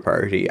Labour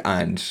Party,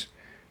 and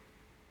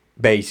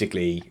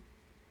basically,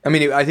 I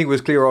mean, I think it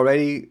was clear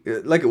already,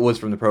 like it was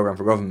from the programme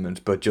for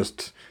government, but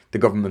just the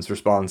government's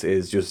response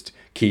is just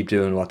keep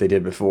doing what they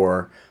did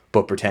before,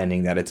 but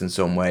pretending that it's in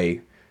some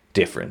way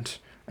different.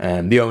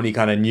 The only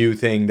kind of new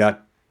thing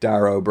that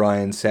Darragh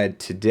O'Brien said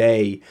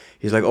today,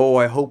 he's like,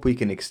 I hope we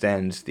can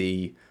extend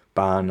the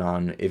ban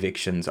on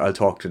evictions. I'll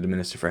talk to the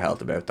Minister for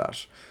Health about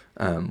that.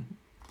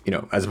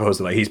 As opposed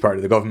to like he's part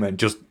of the government,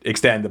 just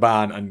extend the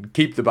ban and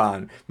keep the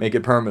ban, make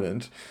it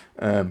permanent.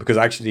 Because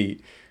actually,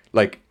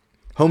 like,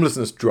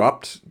 homelessness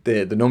dropped.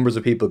 The numbers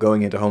of people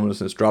going into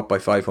homelessness dropped by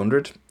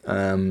 500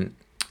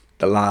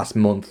 the last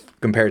month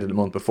compared to the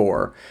month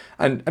before.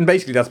 And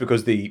basically that's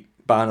because the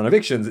ban on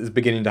evictions is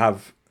beginning to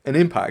have an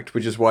impact,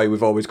 which is why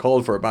we've always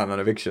called for a ban on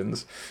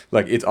evictions.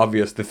 Like, it's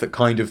obvious the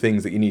kind of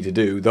things that you need to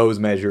do, those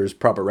measures,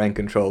 proper rent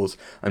controls,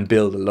 and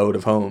build a load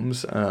of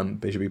homes,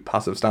 they should be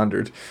passive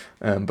standard.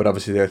 But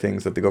obviously they're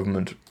things that the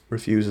government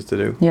refuses to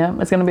do. Yeah,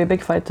 it's going to be a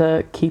big fight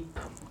to keep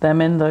them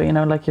in, though.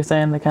 Like you're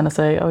saying, they kind of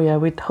say,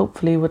 we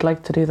hopefully would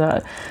like to do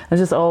that. There's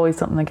just always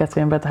something that gets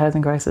me about the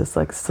housing crisis,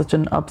 like such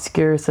an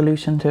obscure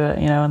solution to it,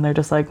 and they're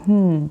just like,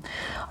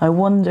 I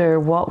wonder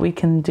what we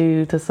can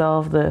do to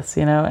solve this,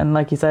 and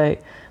like you say,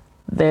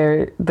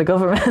 they're the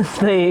government,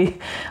 they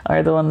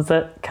are the ones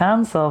that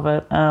can solve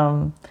it.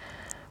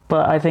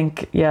 But I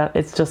think,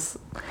 it's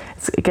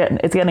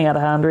getting out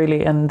of hand,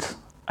 really. And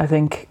I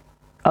think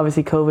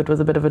obviously COVID was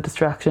a bit of a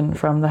distraction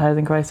from the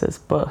housing crisis,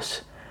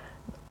 but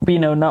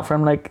not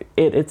from like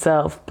it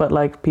itself, but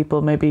like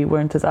people maybe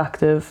weren't as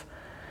active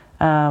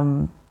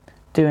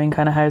doing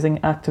kind of housing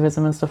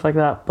activism and stuff like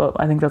that. But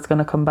I think that's going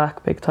to come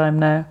back big time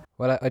now.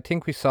 Well, I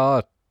think we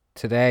saw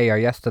today or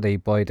yesterday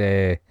by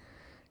the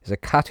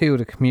CATU,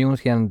 the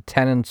Community and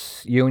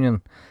Tenants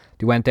Union.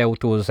 They went out.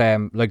 There was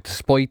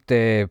despite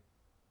the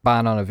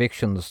ban on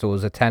evictions, there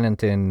was a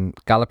tenant in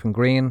Galloping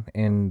Green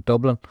in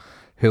Dublin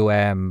who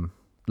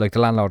the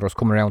landlord was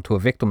coming around to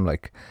evict them,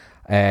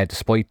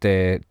 despite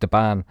the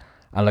ban.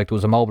 And there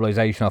was a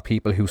mobilisation of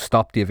people who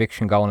stopped the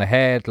eviction going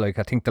ahead.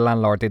 I think the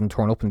landlord didn't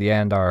turn up in the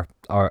end or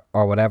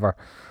whatever.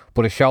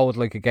 But it showed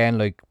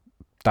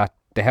that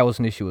the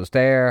housing issue was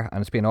there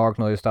and it's being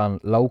organised on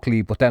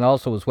locally. But then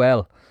also as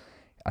well,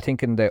 I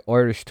think in the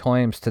Irish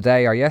Times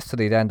today or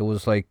yesterday, then there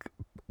was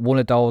one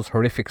of those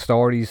horrific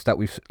stories that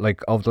we've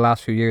over the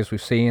last few years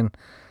we've seen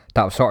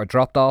that have sort of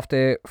dropped off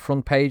the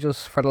front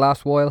pages for the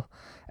last while,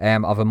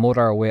 of a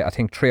mother with I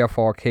think 3 or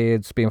 4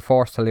 kids being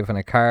forced to live in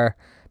a car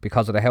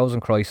because of the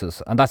housing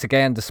crisis. And that's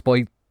again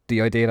despite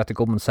the idea that the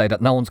government say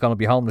that no one's going to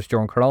be homeless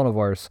during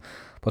coronavirus,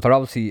 but there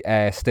obviously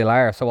still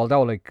are. So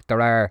although like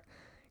there are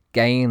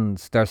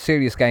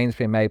serious gains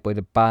being made by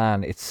the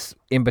ban, it's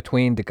in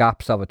between the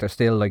gaps of it. There's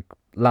still like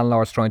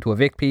landlords trying to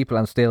evict people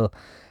and still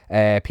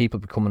people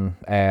becoming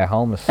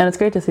homeless. And it's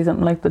great to see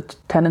something like the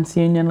tenants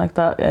union like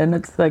that, and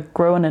it's like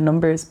growing in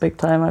numbers big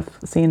time. I've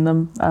seen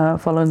them,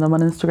 following them on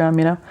Instagram,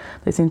 you know.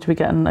 They seem to be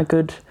getting a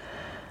good,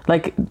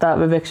 like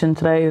that eviction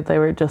today, they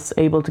were just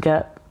able to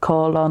get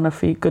called on a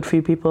few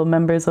people,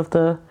 members of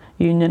the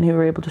union, who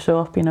were able to show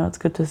up, you know. It's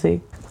good to see.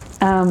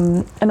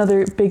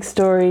 Another big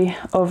story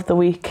of the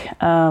week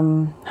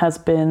has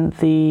been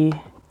the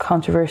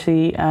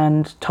controversy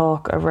and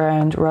talk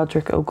around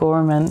Roderick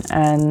O'Gorman,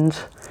 and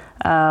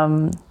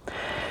I've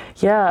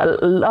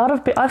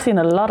seen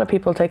a lot of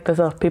people take this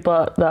up,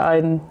 people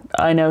that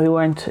I know who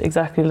weren't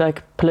exactly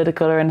like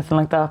political or anything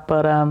like that,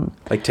 but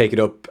like take it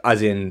up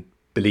as in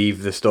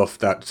believe the stuff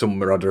that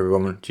some Roderick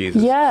O'Gorman,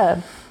 Jesus.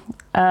 Yeah,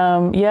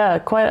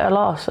 quite a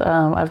lot.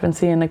 I've been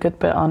seeing a good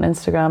bit on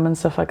Instagram and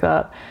stuff like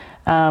that.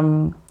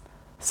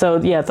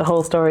 So yeah, the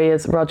whole story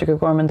is Roderick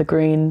O'Gorman, the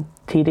Green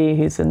TD,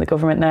 who's in the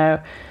government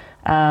now.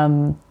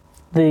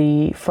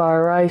 The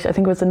far right, I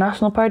think it was the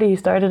National Party who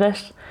started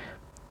it,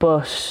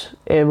 but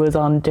it was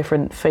on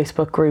different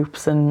Facebook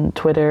groups and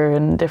Twitter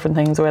and different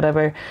things or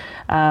whatever.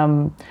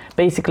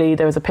 Basically,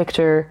 there was a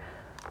picture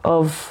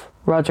of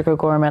Roderick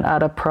O'Gorman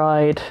at a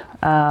Pride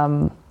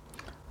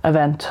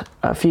event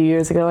a few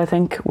years ago, I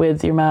think,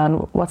 with your man,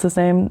 what's his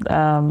name?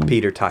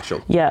 Peter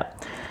Tatchell. Yeah.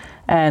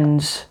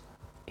 And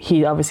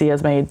he obviously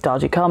has made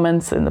dodgy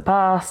comments in the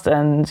past,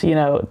 and you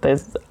know,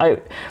 I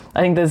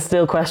think there's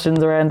still questions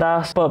around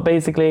that, but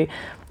basically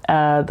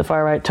the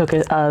far right took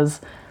it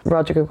as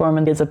Roderick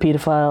O'Gorman is a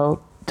paedophile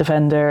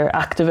defender,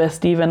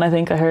 activist even, I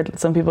think I heard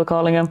some people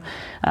calling him,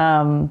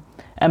 and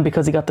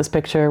because he got this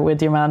picture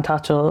with your man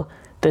Tatchell,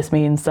 this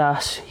means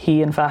that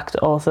he in fact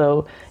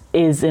also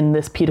is in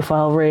this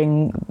paedophile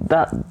ring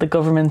that the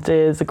government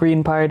is, the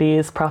Green Party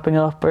is propping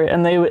up,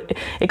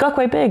 it got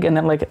quite big. And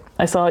then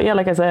I saw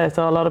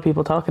a lot of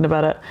people talking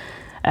about it,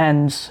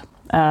 and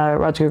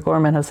Roderick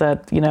O'Gorman has said,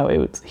 you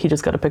know, he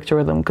just got a picture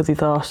with him because he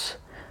thought,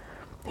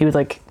 he was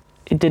like,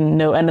 he didn't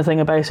know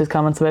anything about his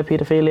comments about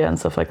paedophilia and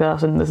stuff like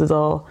that, and this is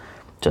all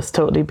just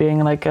totally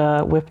being like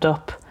whipped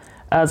up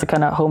as a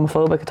kind of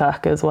homophobic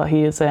attack is what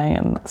he is saying.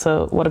 And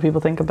so what do people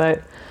think about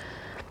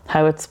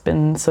how it's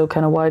been so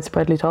kind of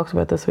widespreadly talked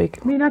about this week?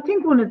 I mean, I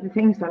think one of the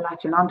things they're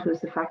latching onto is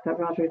the fact that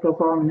Roderick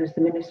O'Gorman is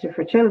the Minister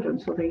for Children,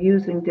 so they're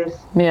using this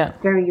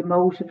very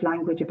emotive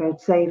language about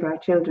save our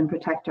children,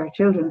 protect our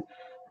children.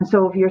 And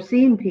so if you're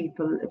seeing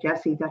people,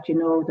 Jessie, that you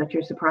know that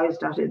you're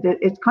surprised at,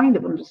 it's kind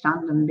of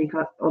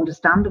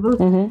understandable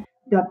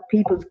that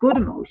people's good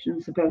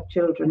emotions about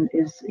children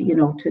is, you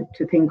know,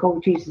 to think,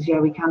 oh Jesus, yeah,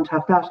 we can't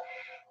have that.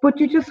 But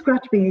you just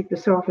scratch beneath the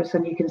surface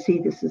and you can see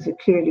this is a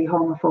clearly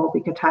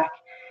homophobic attack.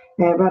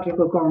 Roderick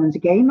O'Gorman's a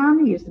gay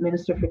man, he is the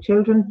Minister for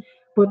Children,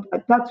 but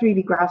that's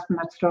really grasping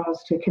at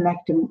straws to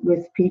connect him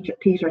with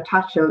Peter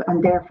Tatchell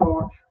and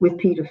therefore with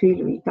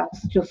paedophilia.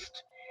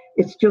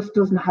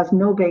 Has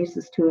no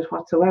basis to it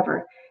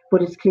whatsoever,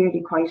 but it's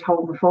clearly quite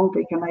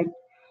homophobic. And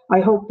I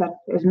hope that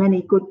as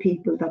many good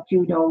people that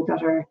you know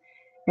that are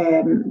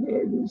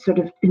sort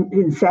of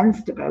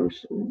incensed about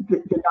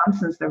the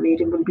nonsense they're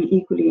reading will be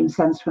equally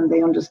incensed when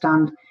they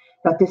understand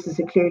that this is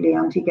a clearly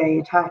anti-gay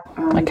attack.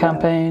 And, a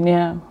campaign,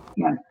 yeah,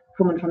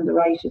 coming from the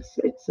right,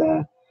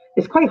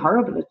 it's quite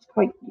horrible. It's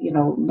quite, you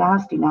know,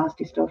 nasty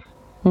stuff.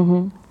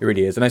 It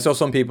really is. And I saw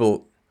some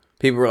people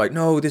were like,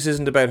 no, this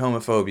isn't about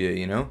homophobia,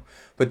 you know.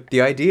 But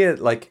the idea,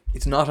 like,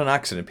 it's not an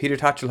accident. Peter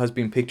Tatchell has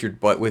been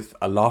pictured with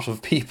a lot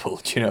of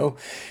people, you know.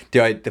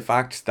 The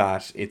fact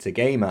that it's a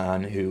gay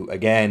man who,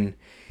 again,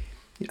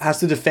 has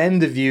to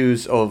defend the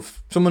views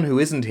of someone who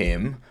isn't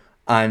him,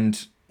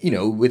 and, you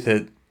know, with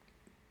a,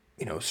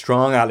 you know,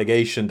 strong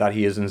allegation that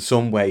he is in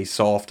some way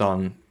soft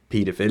on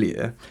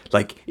paedophilia,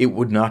 like, it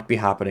would not be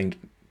happening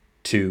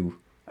to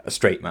a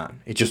straight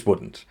man. It just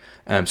wouldn't.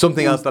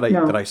 Something else that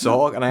I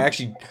saw, and I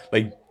actually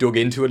like dug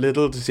into a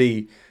little to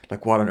see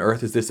like what on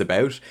earth is this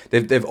about.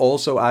 They've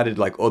also added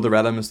like other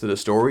elements to the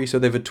story. So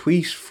they've a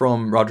tweet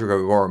from Roderick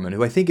O'Gorman,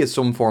 who I think is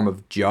some form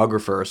of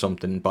geographer or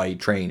something by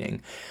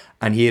training,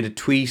 and he had a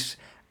tweet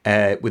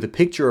with a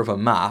picture of a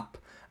map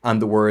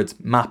and the words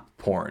map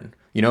porn.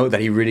 You know,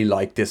 that he really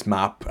liked this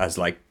map as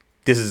like,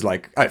 this is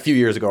like a few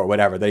years ago or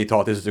whatever, that he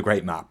thought this is a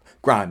great map.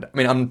 Grand. I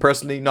mean, I'm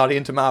personally not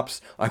into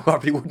maps. I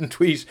probably wouldn't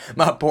tweet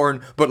map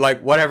porn, but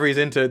like whatever he's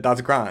into,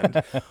 that's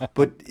grand.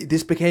 But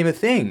this became a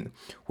thing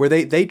where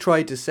they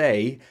tried to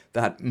say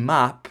that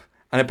map,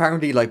 and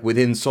apparently like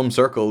within some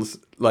circles,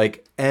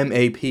 like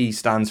MAP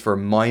stands for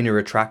minor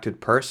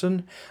attracted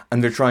person,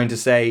 and they're trying to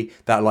say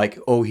that like,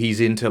 oh, he's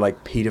into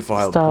like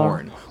pedophile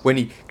porn, when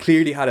he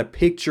clearly had a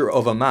picture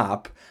of a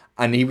map.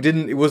 And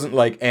it wasn't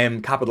like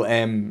capital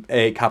M,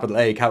 A,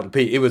 capital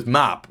P. It was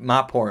map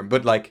porn.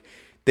 But like,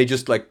 they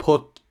just like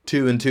put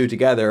 2 and 2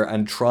 together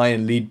and try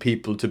and lead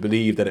people to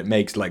believe that it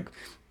makes like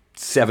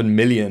 7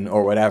 million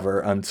or whatever.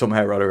 And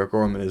somehow Roderick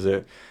O'Gorman is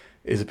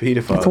is a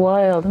paedophile. It's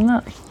wild, isn't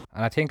it?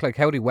 And I think like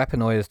how they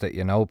weaponised it,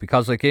 you know,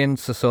 because like in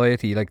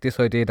society, like this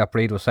idea that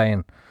Breed was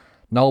saying,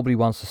 nobody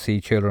wants to see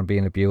children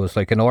being abused.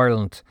 Like in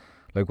Ireland,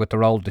 like with the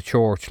role of the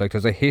church, like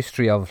there's a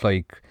history of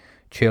like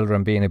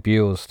children being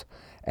abused.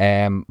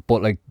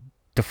 But like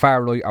the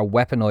far right are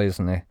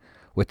weaponising it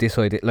with this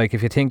idea. Like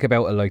if you think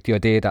about it, like the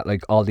idea that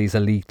like all these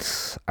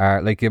elites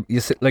are like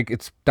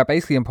they're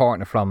basically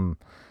importing it from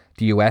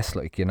the US,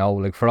 like, you know,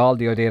 like for all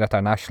the idea that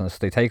they're nationalists,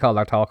 they take all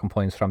their talking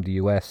points from the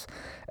US,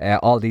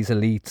 all these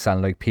elites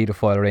and like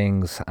paedophile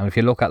rings. And if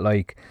you look at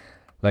like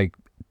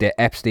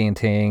the Epstein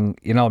thing,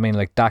 you know what I mean,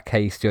 like that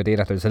case, the idea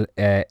that there's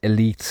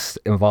elites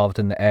involved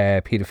in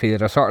paedophilia,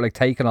 they're sort of like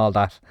taking all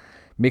that,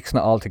 mixing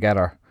it all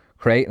together,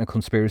 creating a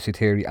conspiracy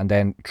theory, and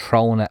then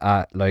throwing it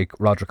at like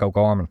Roderick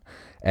O'Gorman,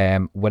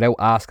 without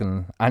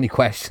asking any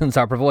questions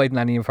or providing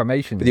any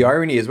information. But the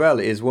irony as well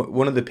is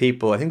one of the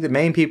people, I think the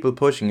main people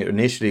pushing it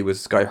initially was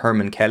this guy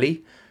Herman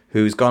Kelly,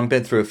 who's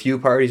been through a few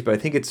parties, but I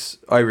think it's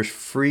Irish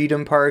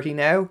Freedom Party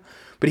now.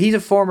 But he's a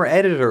former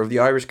editor of the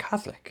Irish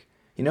Catholic,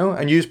 you know,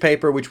 a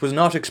newspaper which was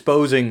not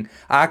exposing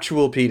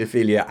actual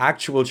paedophilia,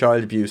 actual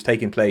child abuse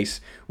taking place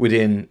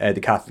within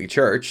the Catholic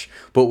Church,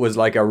 but was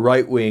like a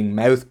right-wing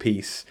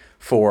mouthpiece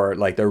for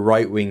like the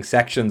right-wing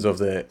sections of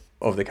the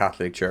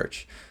Catholic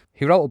Church.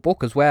 He wrote a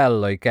book as well,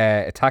 like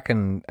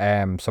attacking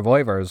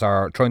survivors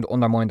or trying to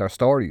undermine their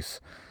stories.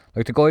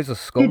 Like the guy's a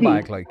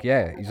scumbag. Like,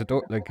 yeah, he's a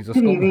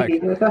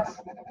scumbag. Really?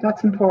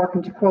 That's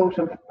important to quote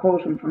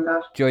him from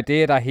that. The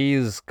idea that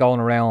he's going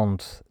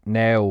around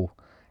now,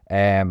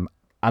 and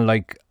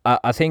like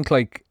I think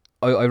like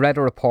I read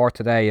a report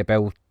today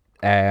about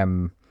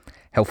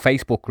how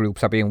Facebook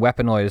groups are being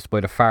weaponized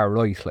by the far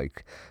right.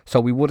 Like, so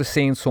we would have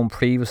seen some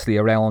previously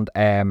around.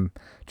 Do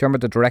you remember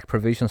the direct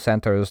provision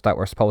centres that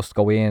were supposed to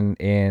go in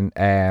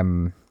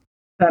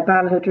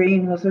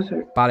Ballahadreen, was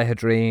it?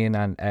 Ballahadreen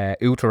and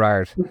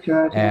Oughterard,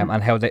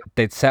 and how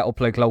they'd set up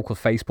like local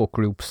Facebook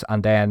groups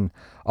and then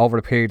over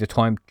a period of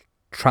time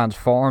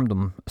transform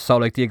them. So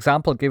like the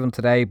example given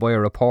today by a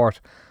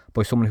report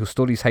by someone who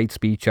studies hate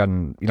speech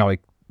and, you know,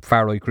 like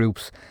far right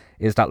groups,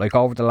 is that like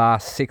over the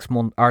last 6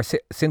 months or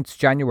since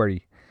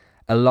January,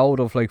 a load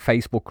of like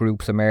Facebook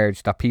groups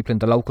emerged that people in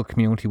the local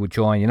community would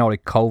join, you know,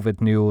 like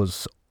COVID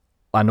news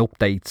and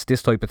updates,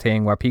 this type of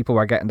thing, where people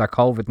were getting their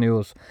COVID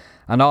news,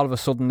 and all of a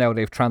sudden now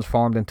they've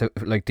transformed into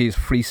like these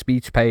free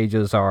speech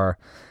pages or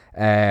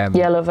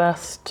yellow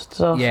vest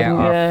stuff.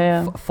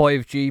 Yeah,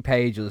 5G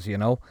pages, you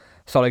know.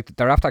 So like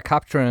they're after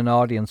capturing an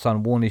audience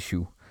on one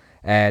issue.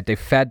 They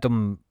fed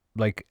them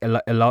like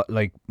a lot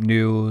like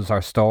news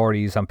or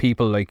stories, and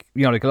people, like,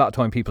 you know, like a lot of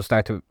time people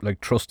start to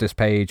like trust this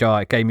page. Oh,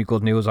 it gave me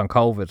good news on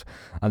COVID,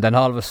 and then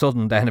all of a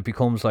sudden then it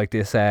becomes like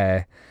this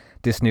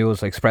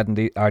news like spreading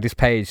this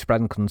page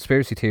spreading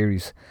conspiracy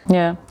theories.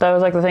 Yeah, that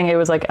was like the thing. It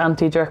was like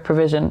anti-direct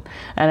provision,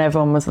 and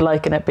everyone was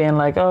liking it, being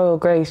like, "Oh,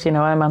 great, you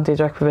know, I'm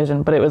anti-direct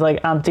provision," but it was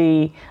like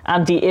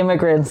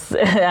anti-immigrants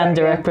and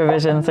direct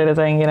provision sort of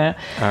thing, you know.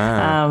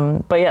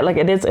 But yeah, like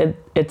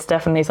it's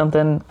definitely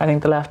something I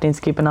think the left needs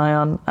to keep an eye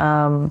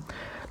on.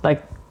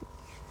 Like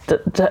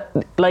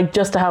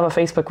just to have a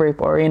Facebook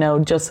group, or, you know,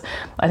 just,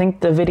 I think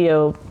the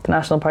video the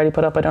National Party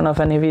put up, I don't know if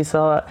any of you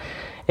saw it.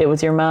 It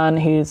was your man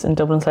who's in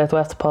Dublin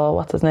Southwest, Paul,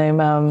 what's his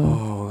name?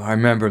 I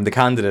remember him, the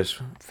candidate.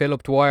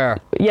 Philip Dwyer.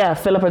 Yeah,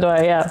 Philip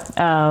Dwyer,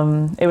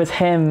 yeah. It was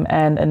him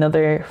and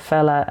another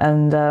fella,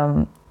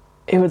 and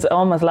it was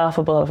almost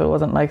laughable if it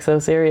wasn't like so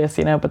serious,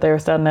 you know, but they were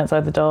standing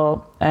outside the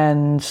Dáil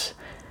and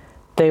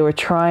they were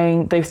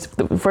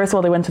first of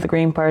all, they went to the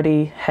Green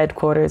Party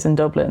headquarters in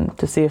Dublin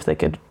to see if they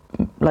could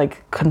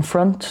like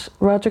confront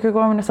Roderick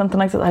O'Gorman or something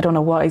like that. I don't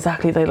know what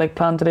exactly they like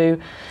planned to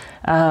do.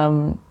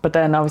 But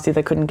then obviously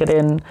they couldn't get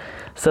in,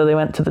 so they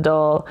went to the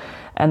Dáil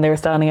and they were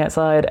standing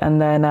outside,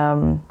 and then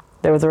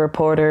there was a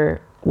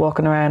reporter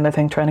walking around, I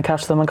think, trying to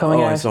catch someone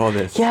coming out. I saw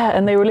this. Yeah,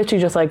 and they were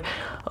literally just like,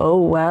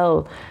 "Oh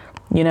well,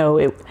 you know,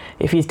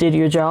 if you did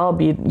your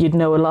job, you'd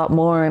know a lot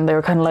more." And they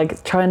were kind of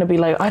like trying to be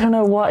like, I don't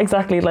know what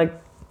exactly like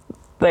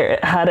they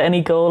had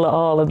any goal at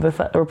all, and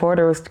the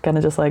reporter was kind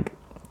of just like,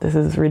 "This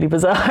is really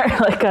bizarre,"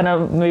 like kind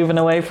of moving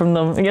away from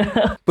them, you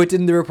know. But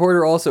didn't the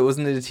reporter also,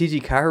 wasn't it a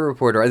TG Carr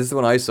reporter? This is the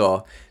one I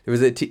saw. There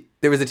was a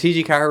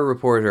TG Carr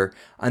reporter,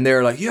 and they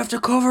were like, "You have to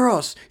cover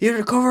us. You have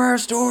to cover our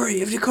story.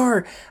 You have to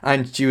cover."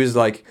 And she was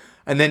like,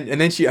 and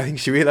then she, I think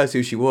she realized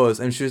who she was,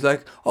 and she was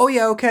like, "Oh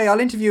yeah, okay, I'll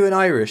interview in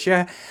Irish,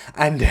 yeah."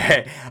 And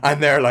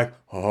they're like,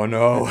 "Oh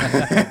no,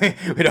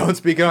 we don't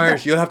speak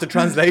Irish. You'll have to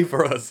translate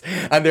for us."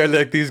 And they're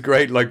like these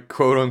great, like,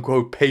 quote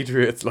unquote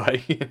patriots,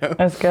 like, you know.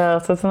 It's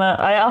gas, isn't it?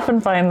 I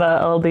often find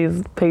that all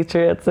these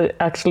patriots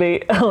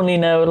actually only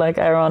know like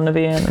Aaron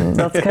Nadean, and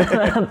that's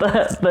kind of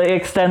the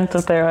extent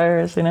of their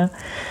Irish, you know.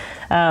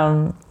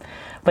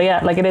 But yeah,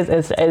 like it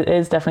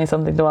is definitely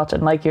something to watch.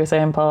 And like you were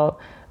saying, Paul,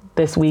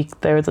 this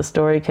week there was a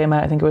story came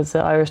out, I think it was the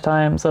Irish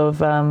Times,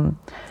 of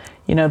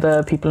you know,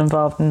 the people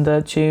involved in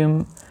the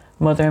Tuam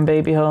mother and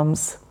baby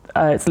homes.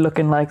 It's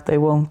looking like they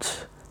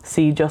won't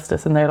see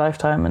justice in their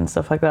lifetime and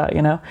stuff like that,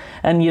 you know.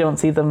 And you don't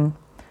see them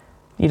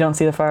you don't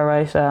see the far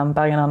right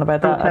banging on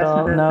about that at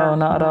all. No,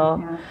 not at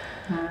all.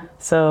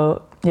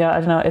 So yeah, I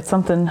don't know. It's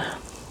something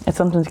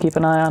to keep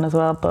an eye on as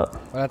well.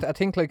 But Well, I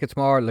think like it's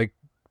more like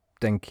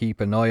than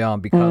keep an eye on,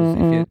 because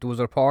there was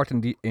a report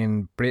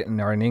in Britain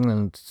or in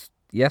England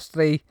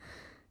yesterday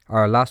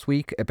or last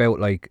week about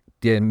like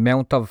the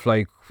amount of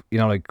like, you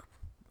know, like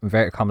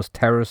inverted commas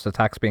terrorist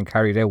attacks being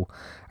carried out.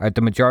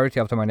 The majority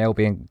of them are now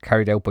being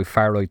carried out by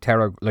far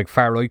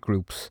right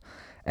groups.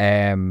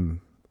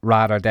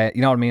 Rather than,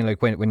 you know what I mean,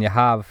 like when you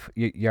have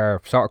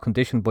you're sort of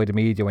conditioned by the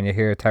media when you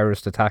hear a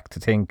terrorist attack to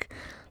think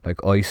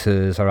like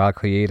ISIS or Al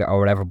Qaeda or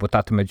whatever, but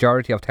that the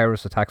majority of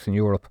terrorist attacks in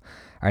Europe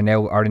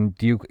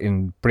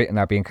in Britain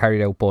are being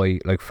carried out by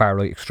like far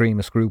right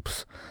extremist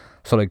groups.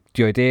 So like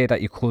the idea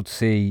that you could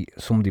see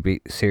somebody be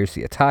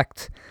seriously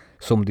attacked,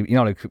 somebody, you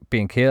know, like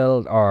being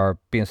killed or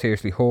being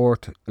seriously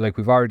hurt, like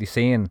we've already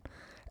seen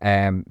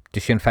the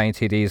Sinn Féin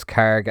TD's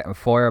car getting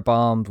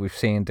firebombed. We've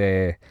seen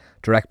the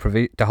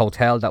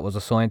hotel that was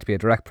assigned to be a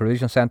direct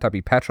provision centre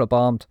be petrol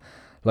bombed.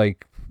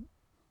 Like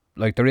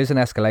there is an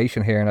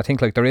escalation here, and I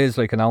think like there is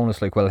like an onus,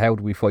 like, well, how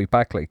do we fight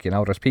back? Like, you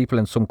know, there's people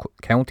in some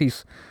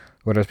counties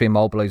where there's been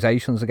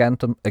mobilisations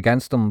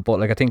against them, but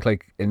like I think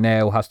like it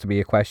now has to be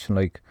a question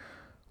like,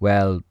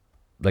 well,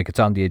 like it's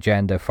on the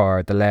agenda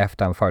for the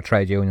left and for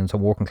trade unions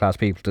and working class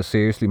people to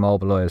seriously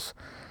mobilise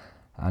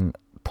and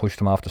push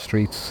them off the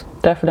streets.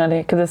 definitely,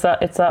 because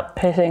it's that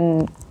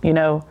pitting, you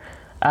know,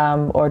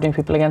 ordinary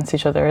people against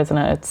each other, isn't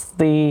it? It's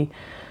the,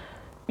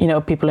 you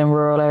know, people in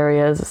rural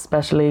areas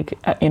especially,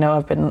 you know,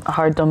 have been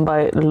hard done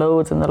by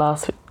loads in the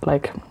last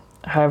like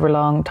however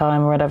long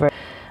time or whatever,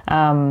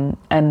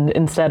 and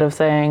instead of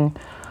saying,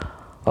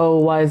 oh,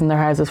 why isn't there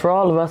houses for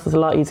all of us, it's a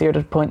lot easier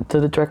to point to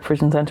the direct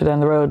provision centre down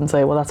the road and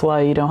say, well, that's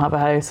why you don't have a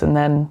house, and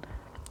then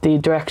the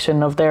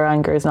direction of their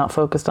anger is not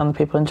focused on the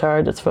people in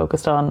charge, it's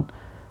focused on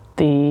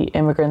the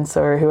immigrants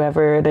or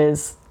whoever it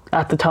is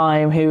at the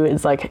time who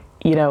is like,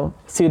 you know,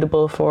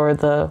 suitable for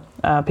the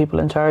people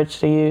in charge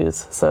to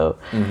use. So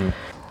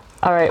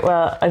all right,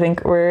 well, I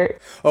think we're...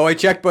 Oh, I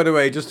checked, by the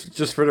way,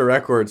 just for the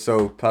record,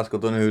 so Pascal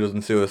Donoghue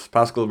doesn't sue us.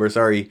 Pascal, we're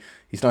sorry,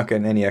 he's not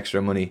getting any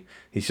extra money.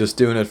 He's just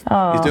doing it.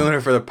 Oh. He's doing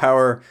it for the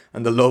power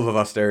and the love of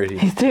austerity.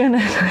 He's doing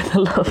it for the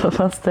love of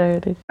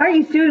austerity. Or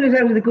he's doing it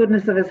out of the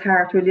goodness of his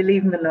heart. Will you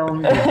leave him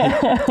alone?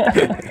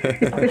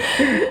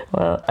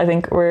 Well, I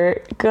think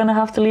we're going to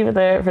have to leave it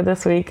there for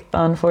this week,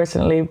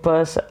 unfortunately.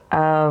 But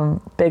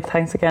big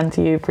thanks again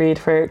to you, Bríd,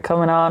 for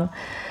coming on.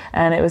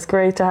 And it was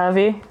great to have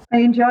you. I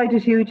enjoyed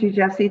it hugely,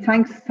 Jessie.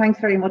 Thanks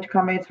very much,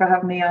 comrades, for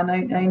having me on.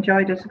 I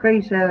enjoyed it.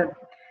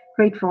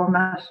 Great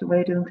format,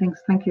 way of doing things.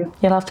 Thank you.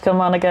 You'll have to come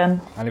on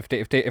again. And if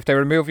they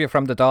remove you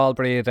from the Dáil,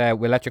 Bríd,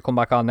 we'll let you come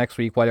back on next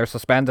week while you're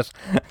suspended.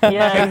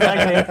 Yeah,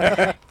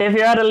 exactly. If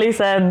you're at a loose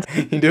end.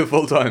 You can do it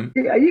full time.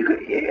 Yeah, you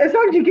could, as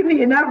long as you give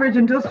me an average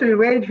industrial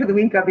wage for the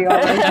week, I'll be all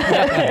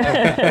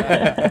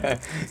right.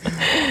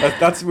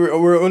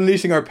 We're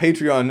unleashing our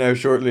Patreon now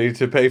shortly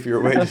to pay for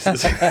your wages.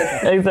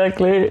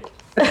 Exactly.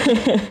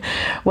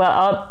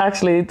 Well,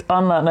 actually,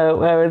 on that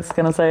note, I was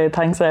going to say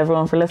thanks to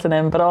everyone for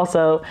listening, but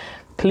also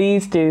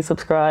please do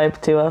subscribe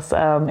to us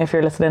if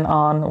you're listening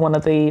on one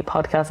of the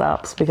podcast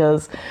apps,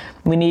 because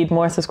we need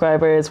more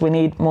subscribers. We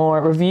need more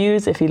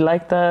reviews. If you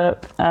like the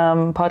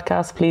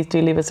podcast, please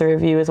do leave us a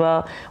review as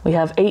well. We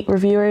have 8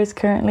 reviewers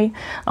currently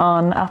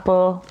on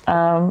Apple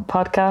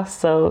Podcasts,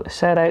 so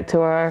shout out to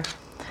our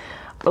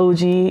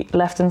OG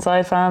Left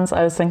Inside fans.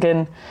 I was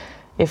thinking,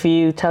 if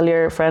you tell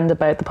your friend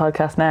about the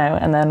podcast now,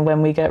 and then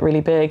when we get really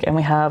big and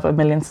we have 1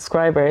 million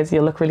subscribers,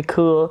 you'll look really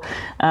cool.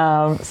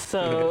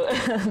 So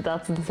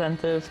that's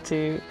incentive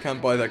to... Can't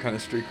buy that kind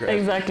of street cred.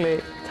 Exactly.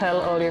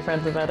 Tell all your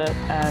friends about it.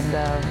 And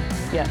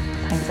yeah,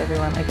 thanks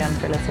everyone again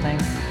for listening.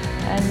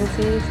 And we'll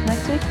see you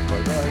next week.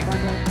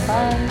 Bye-bye.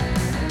 Bye.